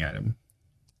discriminating item,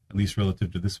 at least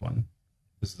relative to this one.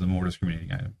 This is a more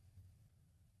discriminating item.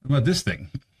 What about this thing?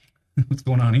 What's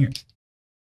going on here?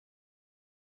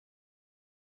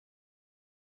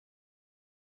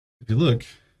 If you look,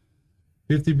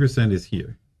 50% is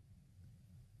here.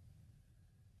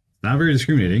 It's not very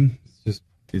discriminating. It's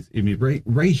just,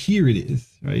 right here it is,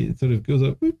 right? It sort of goes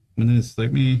up, whoop, and then it's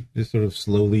like just sort of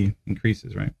slowly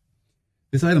increases, right?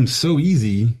 This item's so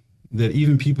easy that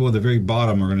even people at the very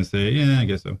bottom are going to say, yeah, I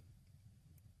guess so.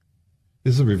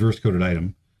 This is a reverse coded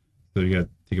item, so you got to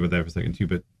think about that for a second too.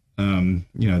 But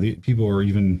the people are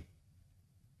even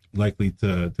likely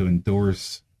to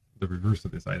endorse the reverse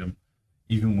of this item,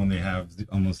 even when they have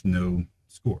almost no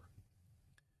score.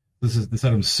 This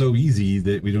item's so easy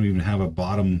that we don't even have a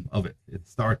bottom of it. It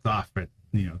starts off at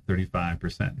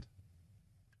 35%.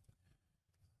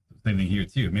 Same thing here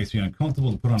too. It makes me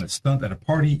uncomfortable to put on a stunt at a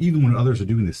party, even when others are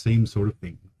doing the same sort of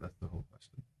thing. That's the whole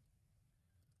question.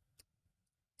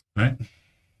 Right?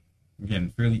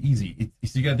 Again, fairly easy.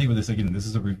 So you got to think about this again. This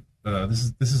is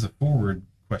a forward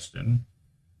question.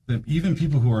 That even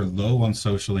people who are low on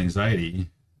social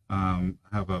anxiety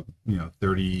have a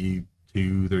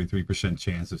 33%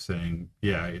 chance of saying,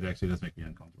 yeah, it actually does make me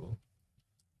uncomfortable.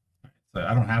 Right. So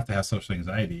I don't have to have social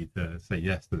anxiety to say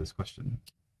yes to this question.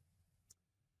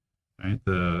 Right?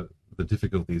 The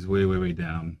difficulty is way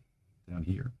down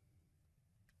here.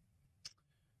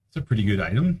 It's a pretty good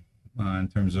item in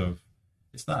terms of,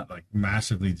 it's not like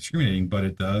massively discriminating, but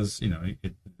it does,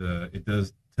 it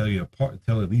does tell you apart,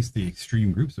 tell at least the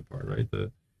extreme groups apart, right?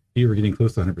 Here we're getting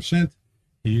close to 100%.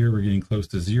 Here we're getting close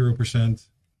to 0%.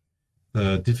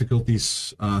 The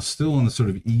difficulty's still on the sort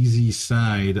of easy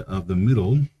side of the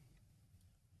middle,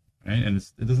 right? And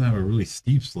it doesn't have a really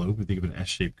steep slope. We think of an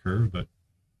S-shaped curve, but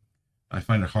I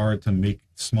find it hard to make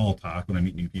small talk when I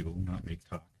meet new people, not make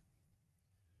talk.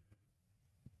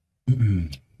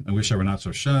 I wish I were not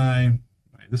so shy.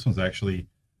 Right, this one's actually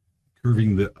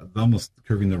curving almost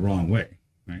curving the wrong way,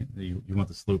 right? You want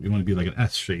the slope, you want to be like an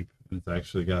S shape, and it's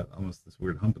actually got almost this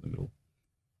weird hump in the middle.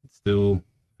 It's still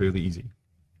fairly easy.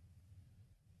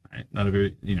 Right, not a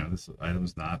very, this item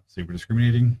is not super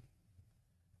discriminating.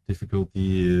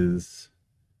 Difficulty is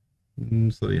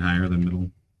slightly higher than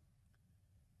middle.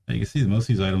 And you can see that most of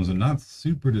these items are not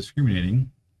super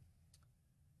discriminating.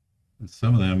 And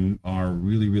some of them are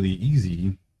really, really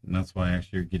easy. And that's why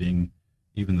actually you're getting,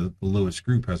 even the lowest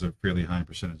group has a fairly high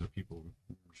percentage of people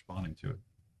responding to it.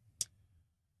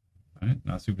 All right,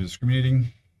 not super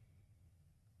discriminating.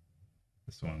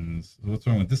 What's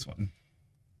wrong with this one?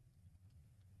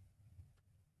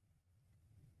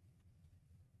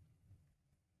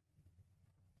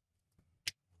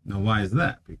 Now, why is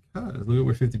that? Because look at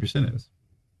where 50% is.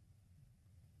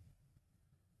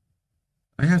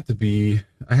 I have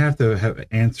to have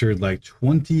answered like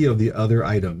 20 of the other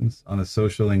items on a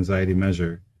social anxiety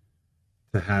measure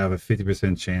to have a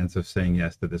 50% chance of saying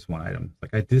yes to this one item.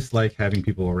 Like, I dislike having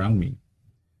people around me,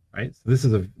 right? So this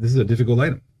is a difficult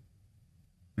item.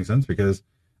 Makes sense? Because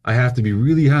I have to be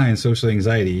really high in social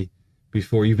anxiety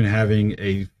before even having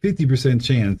a 50%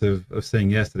 chance of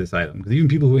saying yes to this item. Because even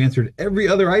people who answered every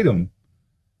other item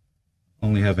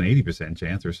only have an 80%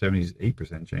 chance or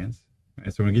 78% chance.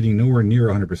 Right? So we're getting nowhere near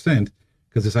 100%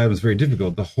 because this item is very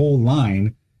difficult. The whole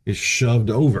line is shoved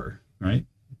over, right?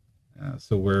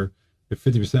 So where the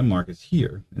 50% mark is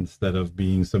here instead of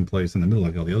being someplace in the middle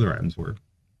like all the other items were.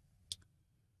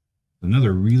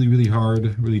 Another really, really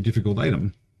hard, really difficult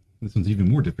item. This one's even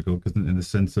more difficult because in the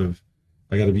sense of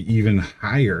I got to be even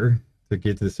higher to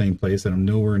get to the same place, and I'm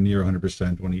nowhere near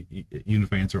 100% even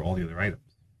if I answer all the other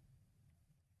items.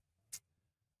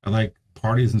 I like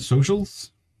parties and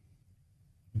socials.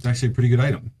 It's actually a pretty good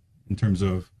item in terms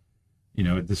of,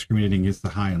 discriminating against the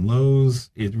high and lows.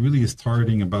 It really is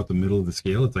targeting about the middle of the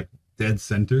scale. It's like dead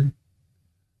center.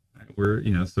 Where,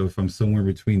 so if I'm somewhere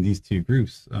between these two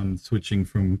groups, I'm switching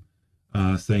from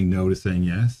saying no to saying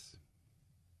yes.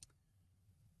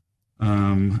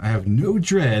 I have no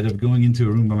dread of going into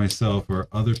a room by myself where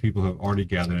other people have already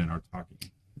gathered and are talking.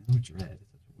 No dread.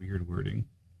 It's weird wording.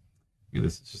 Look at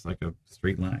this. It's just like a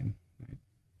straight line. Right?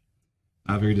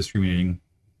 Not very discriminating.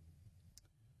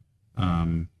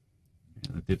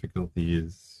 The difficulty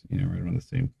is, right around the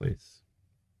same place.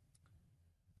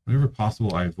 Whenever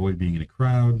possible, I avoid being in a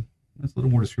crowd. That's a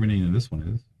little more discriminating than this one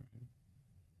is.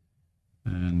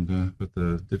 And but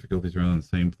the difficulties are around the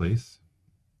same place.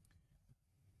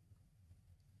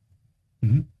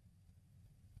 Mm-hmm.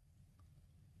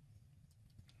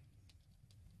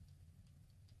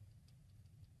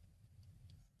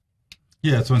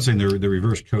 Yeah, that's what I'm saying. They're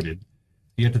reverse coded.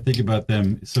 You have to think about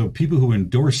them. So people who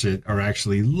endorse it are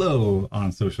actually low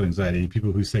on social anxiety.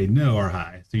 People who say no are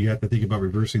high. So you have to think about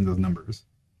reversing those numbers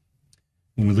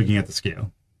when we're looking at the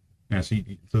scale. Yeah,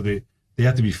 so they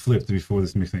have to be flipped before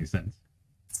this makes any sense,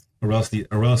 or else it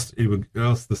would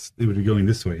be going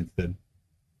this way instead.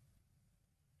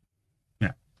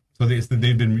 Yeah. So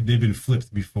they've been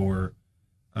flipped before,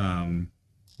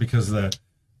 because the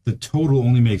total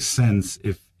only makes sense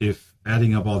if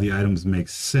adding up all the items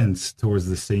makes sense towards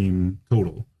the same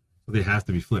total. So they have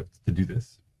to be flipped to do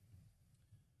this.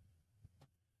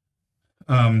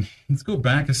 Let's go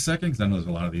back a second because I know there's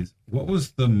a lot of these. What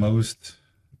was the most,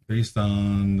 based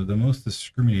on the most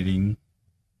discriminating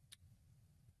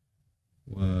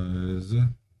was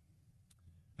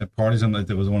at parties on,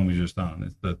 that was the one we just on.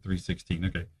 It's the 316.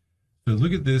 Okay. So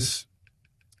look at this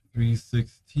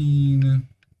 316.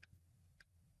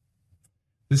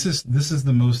 This is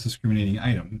the most discriminating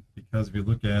item because if you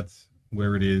look at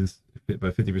where it is by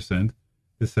 50%,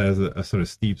 this has a sort of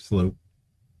steep slope.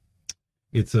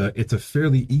 It's a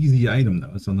fairly easy item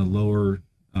though. It's on the lower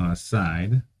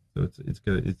side, so it's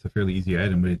a fairly easy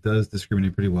item, but it does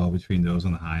discriminate pretty well between those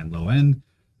on the high and low end.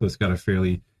 So it's got a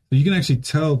fairly, so you can actually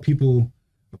tell people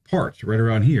apart right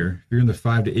around here. If you're in the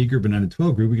 5 to 8 group and 9 to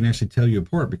 12 group, we can actually tell you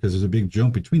apart because there's a big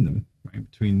jump between them, right?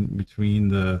 Between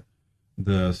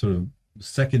the sort of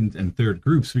second and third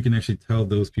groups, we can actually tell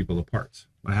those people apart.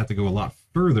 I have to go a lot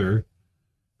further,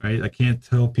 right? I can't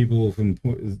tell people from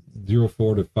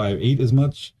 0.04 to 5.8 as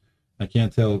much. I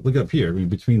can't tell, look up here, I mean,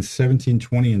 between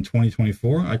 1720 and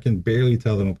 2024, I can barely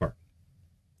tell them apart.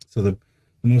 So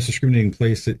the most discriminating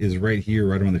place is right here,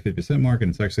 right around the 50% mark, and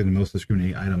it's actually the most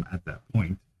discriminating item at that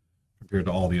point compared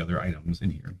to all the other items in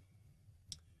here.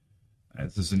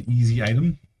 This is an easy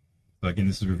item. So again,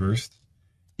 this is reversed.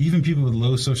 Even people with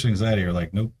low social anxiety are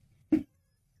like, nope,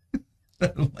 I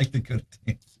don't like to go to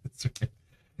dances. Right?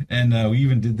 And we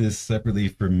even did this separately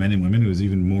for men and women. It was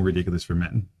even more ridiculous for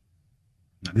men.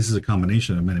 Now, this is a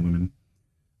combination of men and women.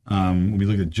 When we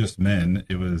looked at just men,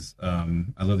 it was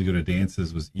I love to go to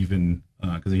dances was even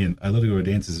because again, I love to go to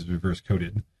dances is reverse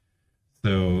coded.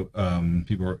 So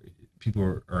people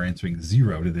are answering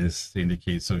 0 to this to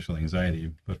indicate social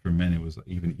anxiety, but for men it was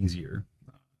even easier.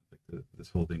 This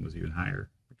whole thing was even higher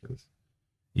because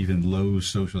even low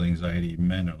social anxiety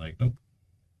men are like, nope.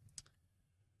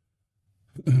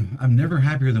 I'm never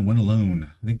happier than when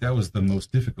alone. I think that was the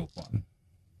most difficult one.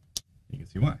 You can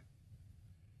see why.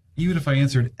 Even if I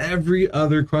answered every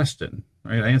other question,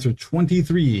 right? I answered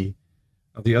 23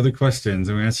 of the other questions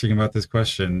and we're answering about this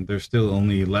question, there's still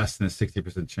only less than a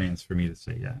 60% chance for me to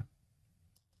say yeah.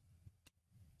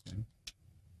 Okay.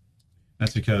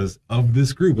 That's because of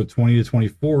this group of 20 to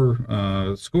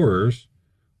 24 scorers,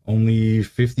 only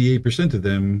 58% of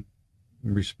them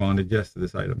responded yes to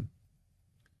this item.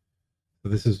 So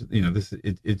this is,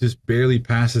 it just barely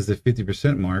passes the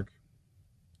 50% mark.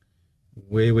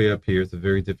 Way up here. It's a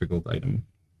very difficult item.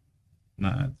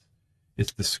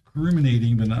 It's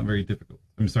discriminating, but not very difficult.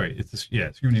 I'm sorry.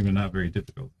 Discriminating, but not very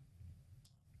difficult.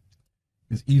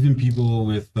 It's even people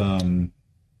with, other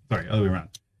way around.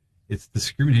 It's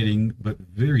discriminating, but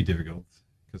very difficult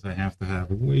because I have to have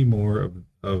way more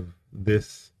of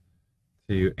this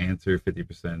to answer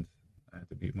 50%. I have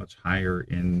to be much higher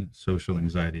in social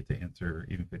anxiety to answer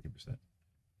even 50%.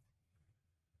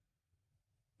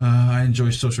 I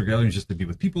enjoy social gatherings just to be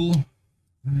with people.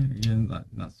 Again,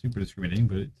 not super discriminating,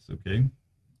 but it's okay.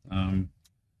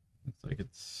 Looks like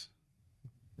it's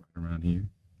right around here.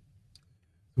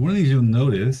 So one of these you'll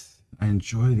notice, I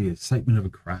enjoy the excitement of a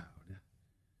crowd.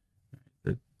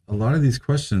 That a lot of these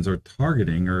questions are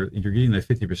targeting, or you're getting that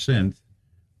 50%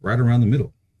 right around the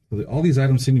middle. So all these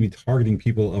items seem to be targeting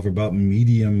people of about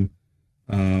medium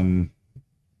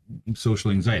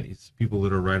social anxieties, people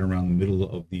that are right around the middle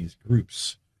of these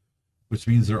groups, which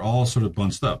means they're all sort of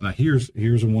bunched up. Now here's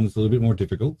one that's a little bit more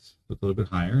difficult, a little bit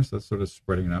higher, so that's sort of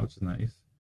spreading it out, which is nice.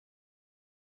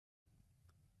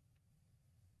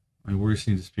 My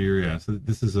worsening despair, yeah. So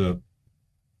this is an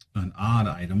odd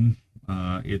item.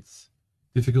 Its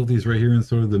difficulty is right here in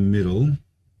sort of the middle,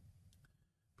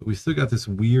 but we still got this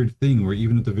weird thing where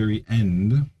even at the very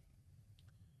end,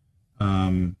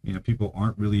 people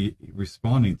aren't really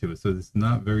responding to it. So it's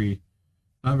not very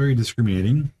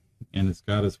discriminating. And it's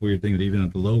got this weird thing that even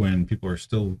at the low end, people are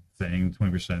still saying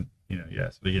 20%,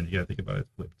 yes. But again, you got to think about it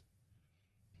flipped.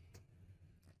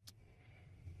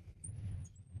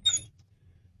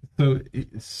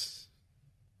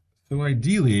 So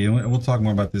ideally, and we'll talk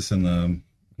more about this in the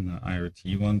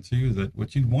IRT one too, that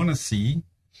what you'd want to see.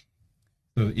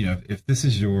 So, if this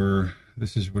is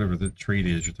whatever the trait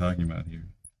is you're talking about here.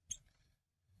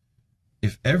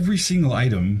 If every single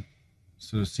item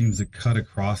sort of seems to cut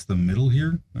across the middle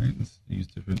here, right? Let's use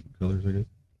different colors, I guess.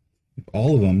 If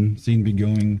all of them seem to be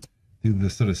going through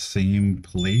the sort of same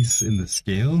place in the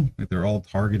scale, like they're all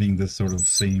targeting this sort of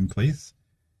same place,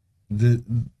 the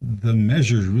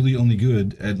measure is really only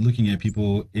good at looking at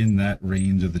people in that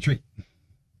range of the trait.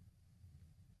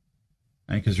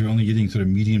 Right? Because you're only getting sort of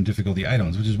medium difficulty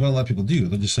items, which is what a lot of people do.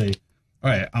 They'll just say, all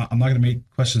right, I'm not going to make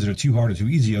questions that are too hard or too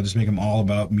easy. I'll just make them all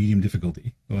about medium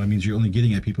difficulty. Well, that means you're only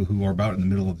getting at people who are about in the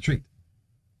middle of the trait.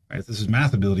 Right? If this is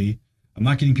math ability, I'm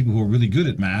not getting people who are really good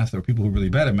at math or people who are really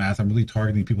bad at math. I'm really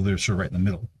targeting people that are sort of right in the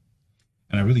middle.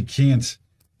 And I really can't,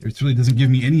 it really doesn't give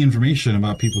me any information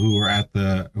about people who are at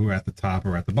the top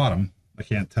or at the bottom. I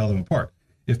can't tell them apart.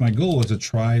 If my goal is to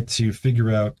try to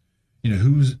figure out,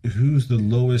 who's the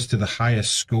lowest to the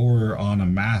highest score on a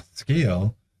math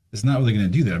scale, it's not really going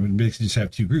to do that. I mean, basically just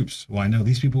have two groups. Well, I know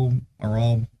these people are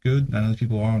all good. I know these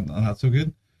people are not so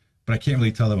good, but I can't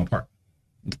really tell them apart.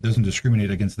 It doesn't discriminate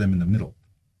against them in the middle.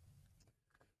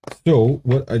 So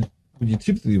what you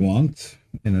typically want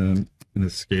in a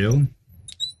scale,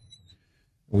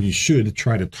 what you should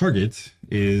try to target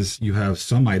is you have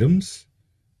some items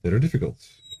that are difficult.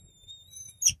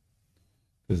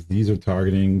 Because these are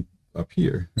targeting up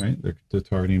here, right? They're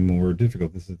targeting more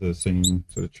difficult. This is the same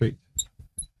sort of trait.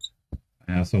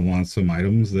 I also want some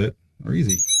items that are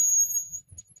easy.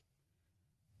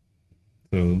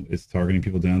 So it's targeting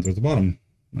people down towards the bottom.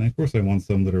 And of course I want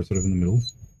some that are sort of in the middle,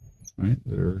 right?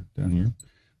 That are down here.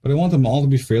 But I want them all to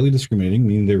be fairly discriminating,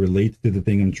 meaning they relate to the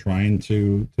thing I'm trying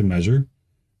to measure.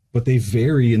 but they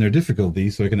vary in their difficulty,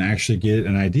 so I can actually get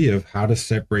an idea of how to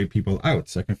separate people out.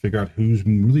 So I can figure out who's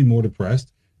really more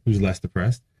depressed, who's less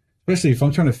depressed. Especially if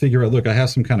I'm trying to figure out, look, I have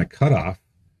some kind of cutoff,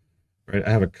 right?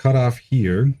 I have a cutoff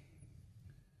here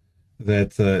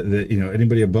that, you know,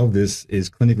 anybody above this is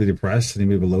clinically depressed,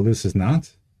 anybody below this is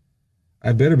not.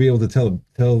 I better be able to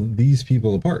tell these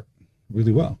people apart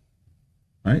really well,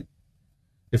 right?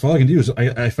 If all I can do is,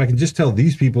 if I can just tell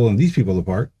these people and these people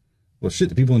apart, well, shit,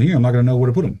 the people in here, I'm not going to know where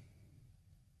to put them.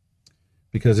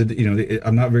 Because,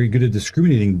 I'm not very good at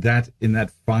discriminating that in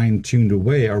that fine-tuned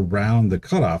way around the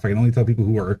cutoff. I can only tell people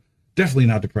who are definitely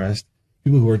not depressed,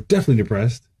 people who are definitely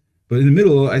depressed. But in the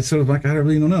middle, I sort of like, I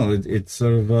really don't know. It's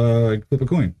sort of like flip a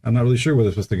coin. I'm not really sure where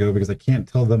they're supposed to go because I can't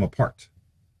tell them apart.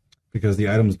 Because the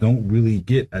items don't really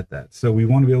get at that. So we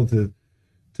want to be able to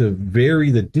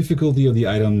vary the difficulty of the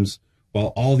items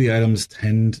while all the items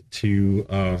tend to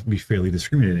be fairly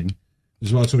discriminating.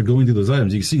 Just while sort of going through those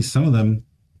items, you can see some of them,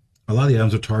 a lot of the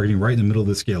items are targeting right in the middle of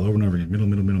the scale over and over again,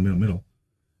 middle.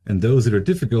 And those that are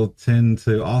difficult tend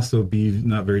to also be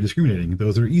not very discriminating.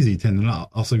 Those that are easy tend to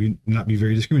not be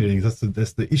very discriminating. That's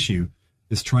the issue,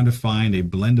 is trying to find a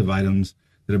blend of items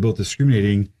that are both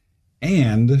discriminating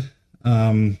and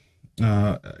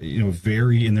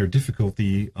vary in their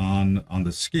difficulty on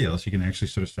the scale, so you can actually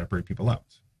sort of separate people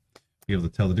out, be able to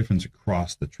tell the difference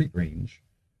across the trait range.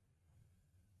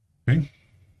 Okay.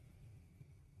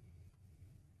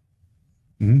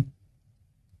 Mm-hmm.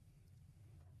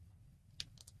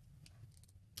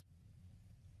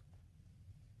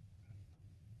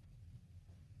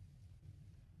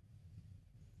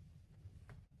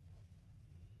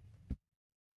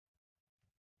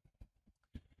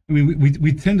 I mean,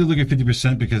 we tend to look at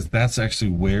 50% because that's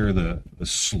actually where the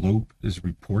slope is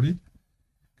reported.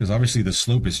 Because obviously the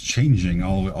slope is changing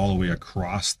all the way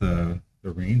across the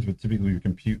range, but typically we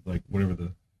compute like whatever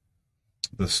the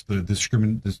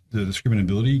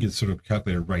discriminability gets sort of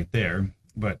calculated right there.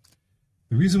 But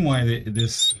the reason why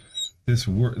it's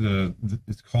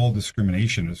called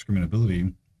discrimination or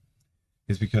discriminability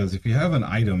is because if you have an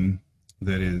item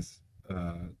that is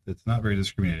that's not very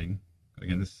discriminating,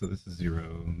 again, this is 0,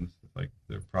 and this is like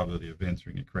the probability of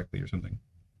answering it correctly or something.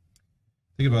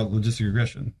 Think about logistic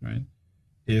regression, right?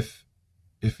 If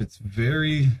it's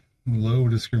very low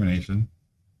discrimination,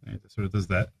 right, it sort of does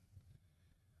that.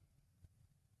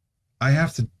 I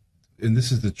have to, and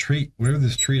this is the trait, whatever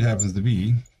this trait happens to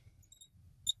be,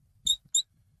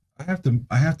 I have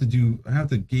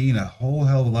to gain a whole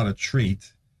hell of a lot of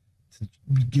trait to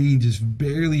gain just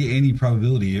barely any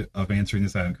probability of answering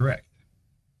this item correct.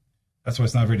 That's why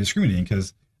it's not very discriminating,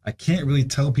 because I can't really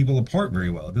tell people apart very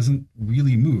well. It doesn't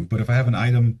really move. But if I have an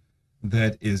item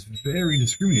that is very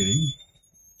discriminating,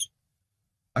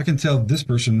 I can tell this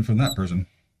person from that person,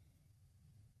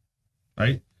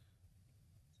 right?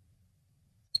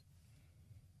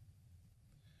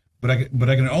 But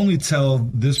I can only tell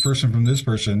this person from this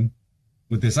person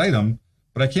with this item,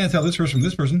 but I can't tell this person from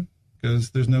this person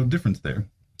because there's no difference there.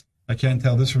 I can't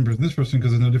tell this from this person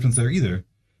because there's no difference there either.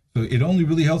 So it only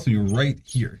really helps me right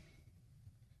here,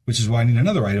 which is why I need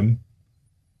another item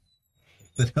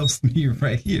that helps me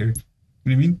right here.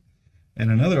 You know what I mean?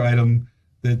 And another item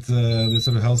that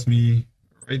sort of helps me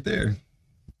right there.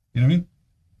 You know what I mean?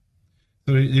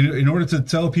 So in order to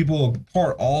tell people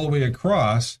apart all the way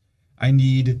across, I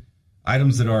need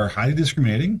items that are highly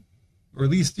discriminating, or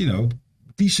at least,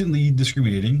 decently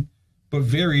discriminating, but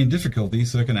vary in difficulty,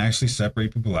 so I can actually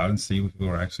separate people out and see what people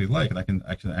are actually like, and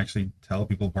I can actually tell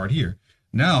people apart here.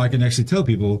 Now I can actually tell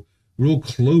people real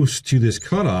close to this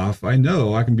cutoff. I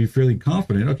know I can be fairly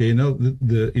confident. Okay,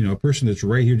 a person that's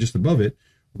right here just above it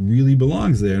really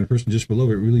belongs there, and a person just below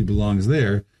it really belongs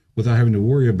there, without having to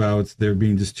worry about there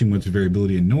being just too much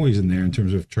variability and noise in there in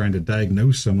terms of trying to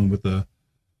diagnose someone with a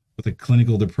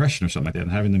clinical depression or something like that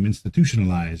and having them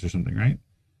institutionalized or something, right?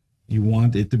 You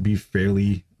want it to be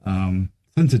fairly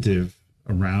sensitive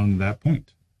around that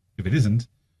point. If it isn't,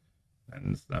 then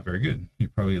it's not very good. You're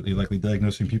likely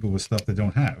diagnosing people with stuff they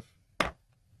don't have,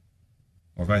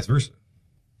 or vice versa.